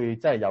會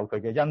真係有佢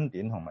嘅恩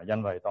典同埋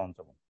恩惠當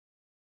中。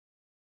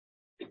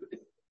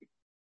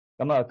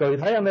咁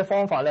具體有咩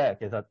方法咧？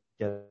其實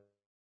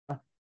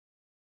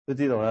都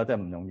知道啦，即係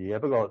唔容易嘅。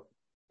不過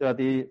都有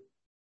啲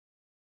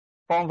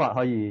方法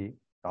可以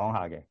講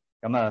下嘅。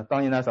咁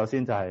當然啦，首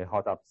先就係學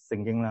習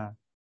聖經啦。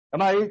咁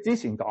喺之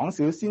前講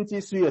小先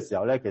知書嘅時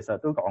候咧，其實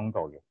都講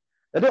過嘅。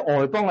有啲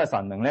外邦嘅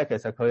神明咧，其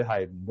實佢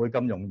係唔會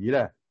咁容易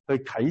咧去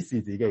啟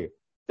示自己嘅。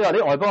即係話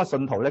啲外邦嘅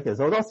信徒咧，其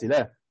實好多時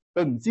咧，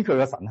佢唔知佢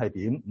嘅神係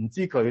點，唔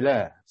知佢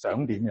咧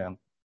想點樣。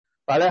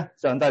但係咧，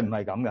上帝唔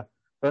係咁嘅。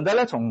上帝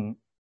咧從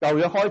舊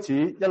約開始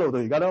一路到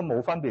而家都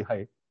冇分別，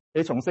係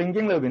你從聖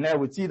經裏邊咧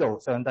會知道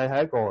上帝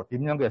係一個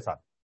點樣嘅神，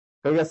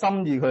佢嘅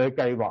心意佢嘅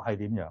計劃係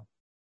點樣。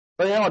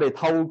所以我哋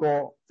透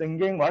過聖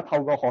經或者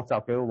透過學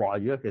習佢嘅話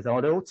語咧，其實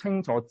我哋好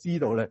清楚知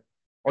道咧，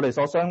我哋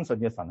所相信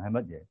嘅神係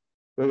乜嘢，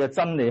佢嘅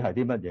真理係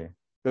啲乜嘢，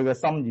佢嘅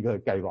心意佢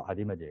嘅計劃係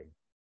啲乜嘢。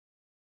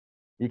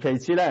而其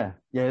次咧，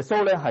耶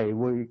穌咧係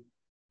會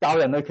教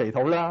人去祈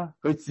禱啦，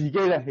佢自己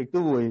咧亦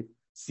都會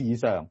時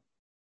常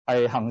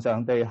係恆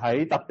常地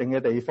喺特定嘅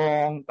地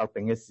方、特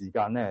定嘅時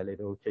間咧嚟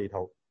到祈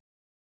禱。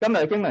今日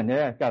嘅經文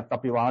咧，特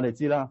別話我哋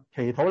知啦，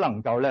祈禱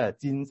能夠咧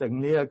戰勝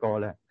呢一個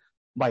咧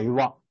迷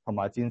惑，同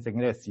埋戰勝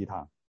呢個試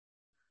探。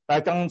但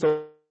係更重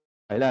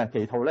係咧，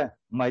祈禱咧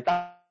唔係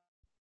單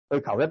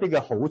去求一啲嘅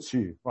好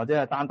處，或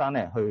者係單單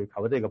咧去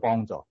求一啲嘅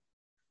幫助，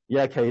而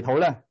係祈禱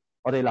咧，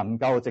我哋能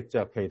夠藉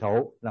着祈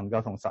禱，能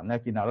夠同神咧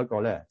建立一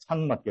個咧親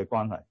密嘅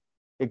關係，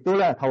亦都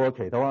咧透過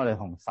祈禱，我哋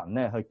同神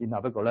咧去建立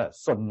一個咧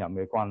信任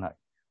嘅關係。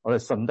我哋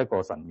信得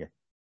過神嘅，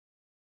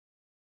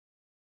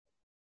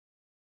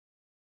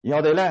而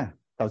我哋咧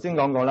頭先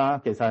講過啦，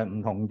其實係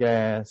唔同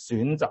嘅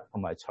選擇同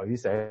埋取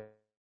捨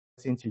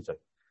先次序。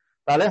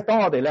但係咧，當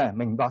我哋咧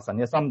明白神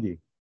嘅心意，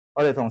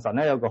我哋同神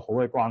咧有個好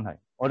嘅關係，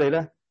我哋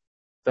咧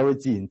就會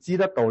自然知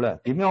得到咧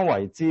點樣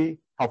為之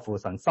合乎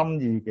神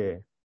心意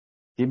嘅，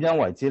點樣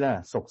為之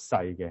咧屬世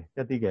嘅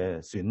一啲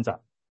嘅選擇，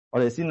我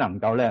哋先能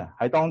夠咧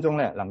喺當中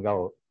咧能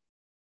夠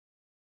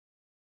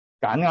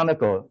揀啱一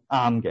個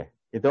啱嘅。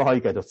亦都可以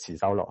繼續持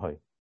守落去，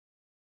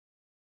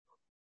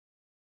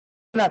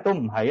都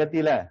唔係一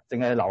啲咧，淨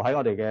係留喺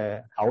我哋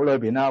嘅口裏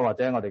邊啦，或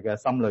者我哋嘅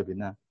心裏邊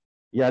啦，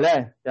而係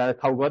咧就係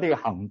透過一啲嘅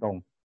行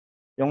動，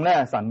用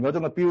咧神嗰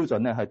種嘅標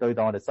準咧，係對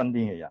待我哋身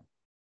邊嘅人。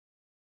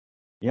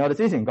而我哋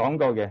之前講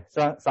過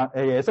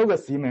嘅，耶穌嘅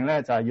使命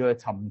咧，就係要去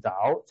尋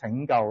找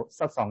拯救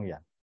失喪嘅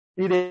人。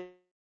呢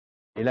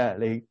啲咧，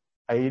你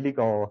喺呢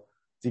個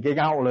自己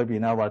間屋裏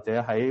邊啊，或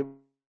者喺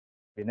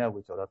邊咧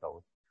會做得到。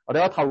我哋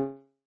可以透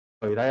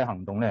過具體嘅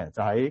行動咧，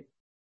就喺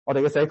我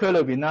哋嘅社區裏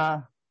邊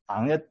啦，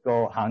行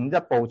一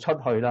步出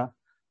去啦，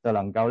就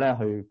能夠咧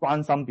去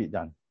關心別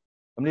人。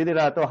咁呢啲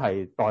咧都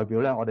係代表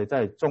咧我哋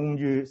真係忠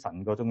於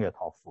神嗰種嘅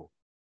託付。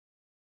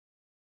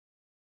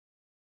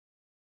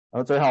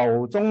最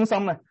後忠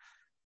心咧，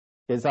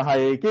其實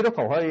係基督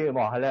徒可以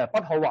話係咧不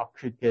可或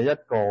缺嘅一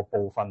個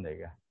部分嚟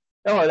嘅。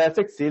因為咧，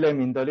即使你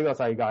面對呢個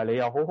世界，你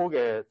有好好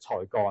嘅才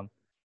幹，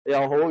你有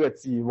好好嘅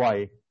智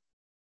慧，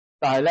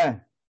但係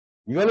咧，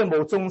如果你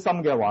冇忠心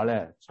嘅話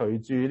咧，隨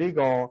住呢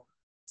個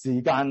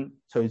時間，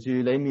隨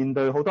住你面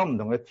對好多唔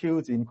同嘅挑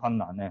戰困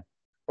難咧，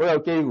好有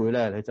機會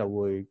咧，你就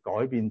會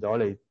改變咗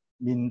你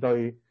面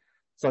對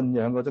信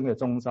仰嗰種嘅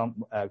忠心，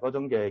嗰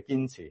種嘅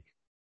堅持。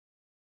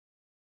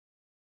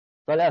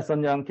所以咧，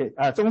信仰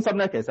忠心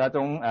咧，其實係一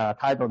種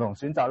態度同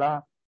選擇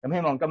啦。咁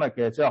希望今日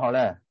嘅主日學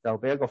咧，就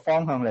俾一個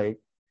方向你，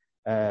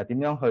點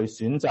樣去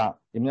選擇，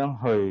點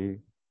樣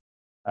去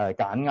揀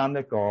啱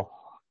一個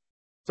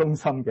忠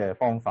心嘅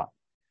方法。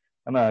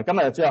咁今日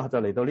嘅主日學就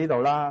嚟到呢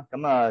度啦。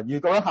咁預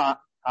告一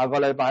下，下個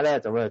禮拜咧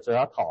就會係最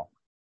後一堂，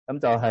咁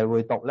就係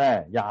會讀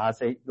咧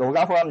路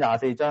加福音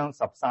24章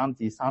13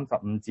至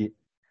35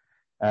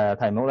節。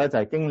題目咧就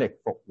係經歷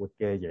復活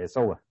嘅耶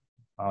穌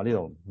啊。呢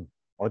度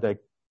我就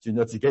轉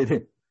咗自己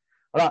添。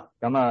好啦，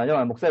咁因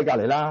為牧師喺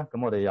隔籬啦，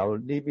咁我哋有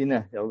呢邊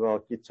咧有個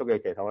結束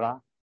嘅祈禱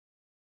啦。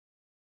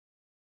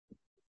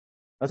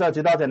主啊，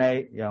主多謝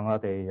你，讓我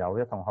哋有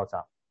一同學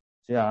習。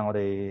主啊，我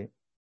哋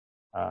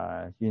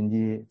願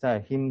意真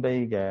係謙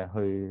卑嘅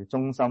去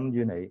忠心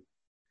於你，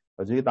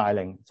求主帶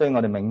領。雖然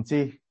我哋明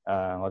知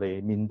我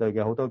哋面對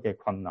嘅好多嘅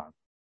困難，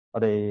我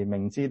哋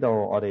明知道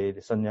我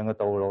哋信仰嘅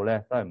道路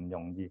咧都係唔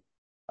容易，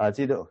但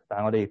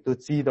係我哋亦都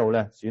知道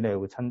咧，主你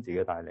會親自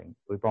嘅帶領，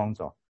會幫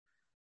助。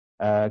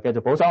繼續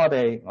保守我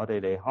哋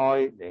離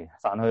開嚟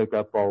散去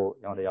腳步，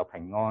讓我哋有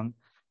平安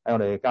喺我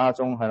哋家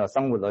中，喺度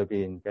生活裏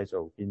邊繼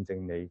續見證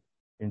你，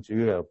願主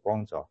嘅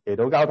幫助。祈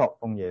禱交託，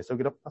奉耶穌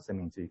基督得聖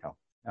名自求，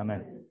阿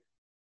們。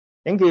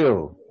Thank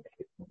you。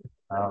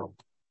好。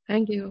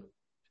Thank you。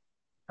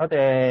多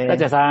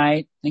謝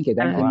晒 ，Thank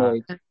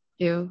you，Thank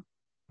you。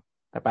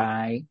拜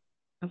拜。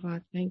拜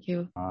拜 ，Thank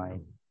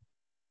you。Bye。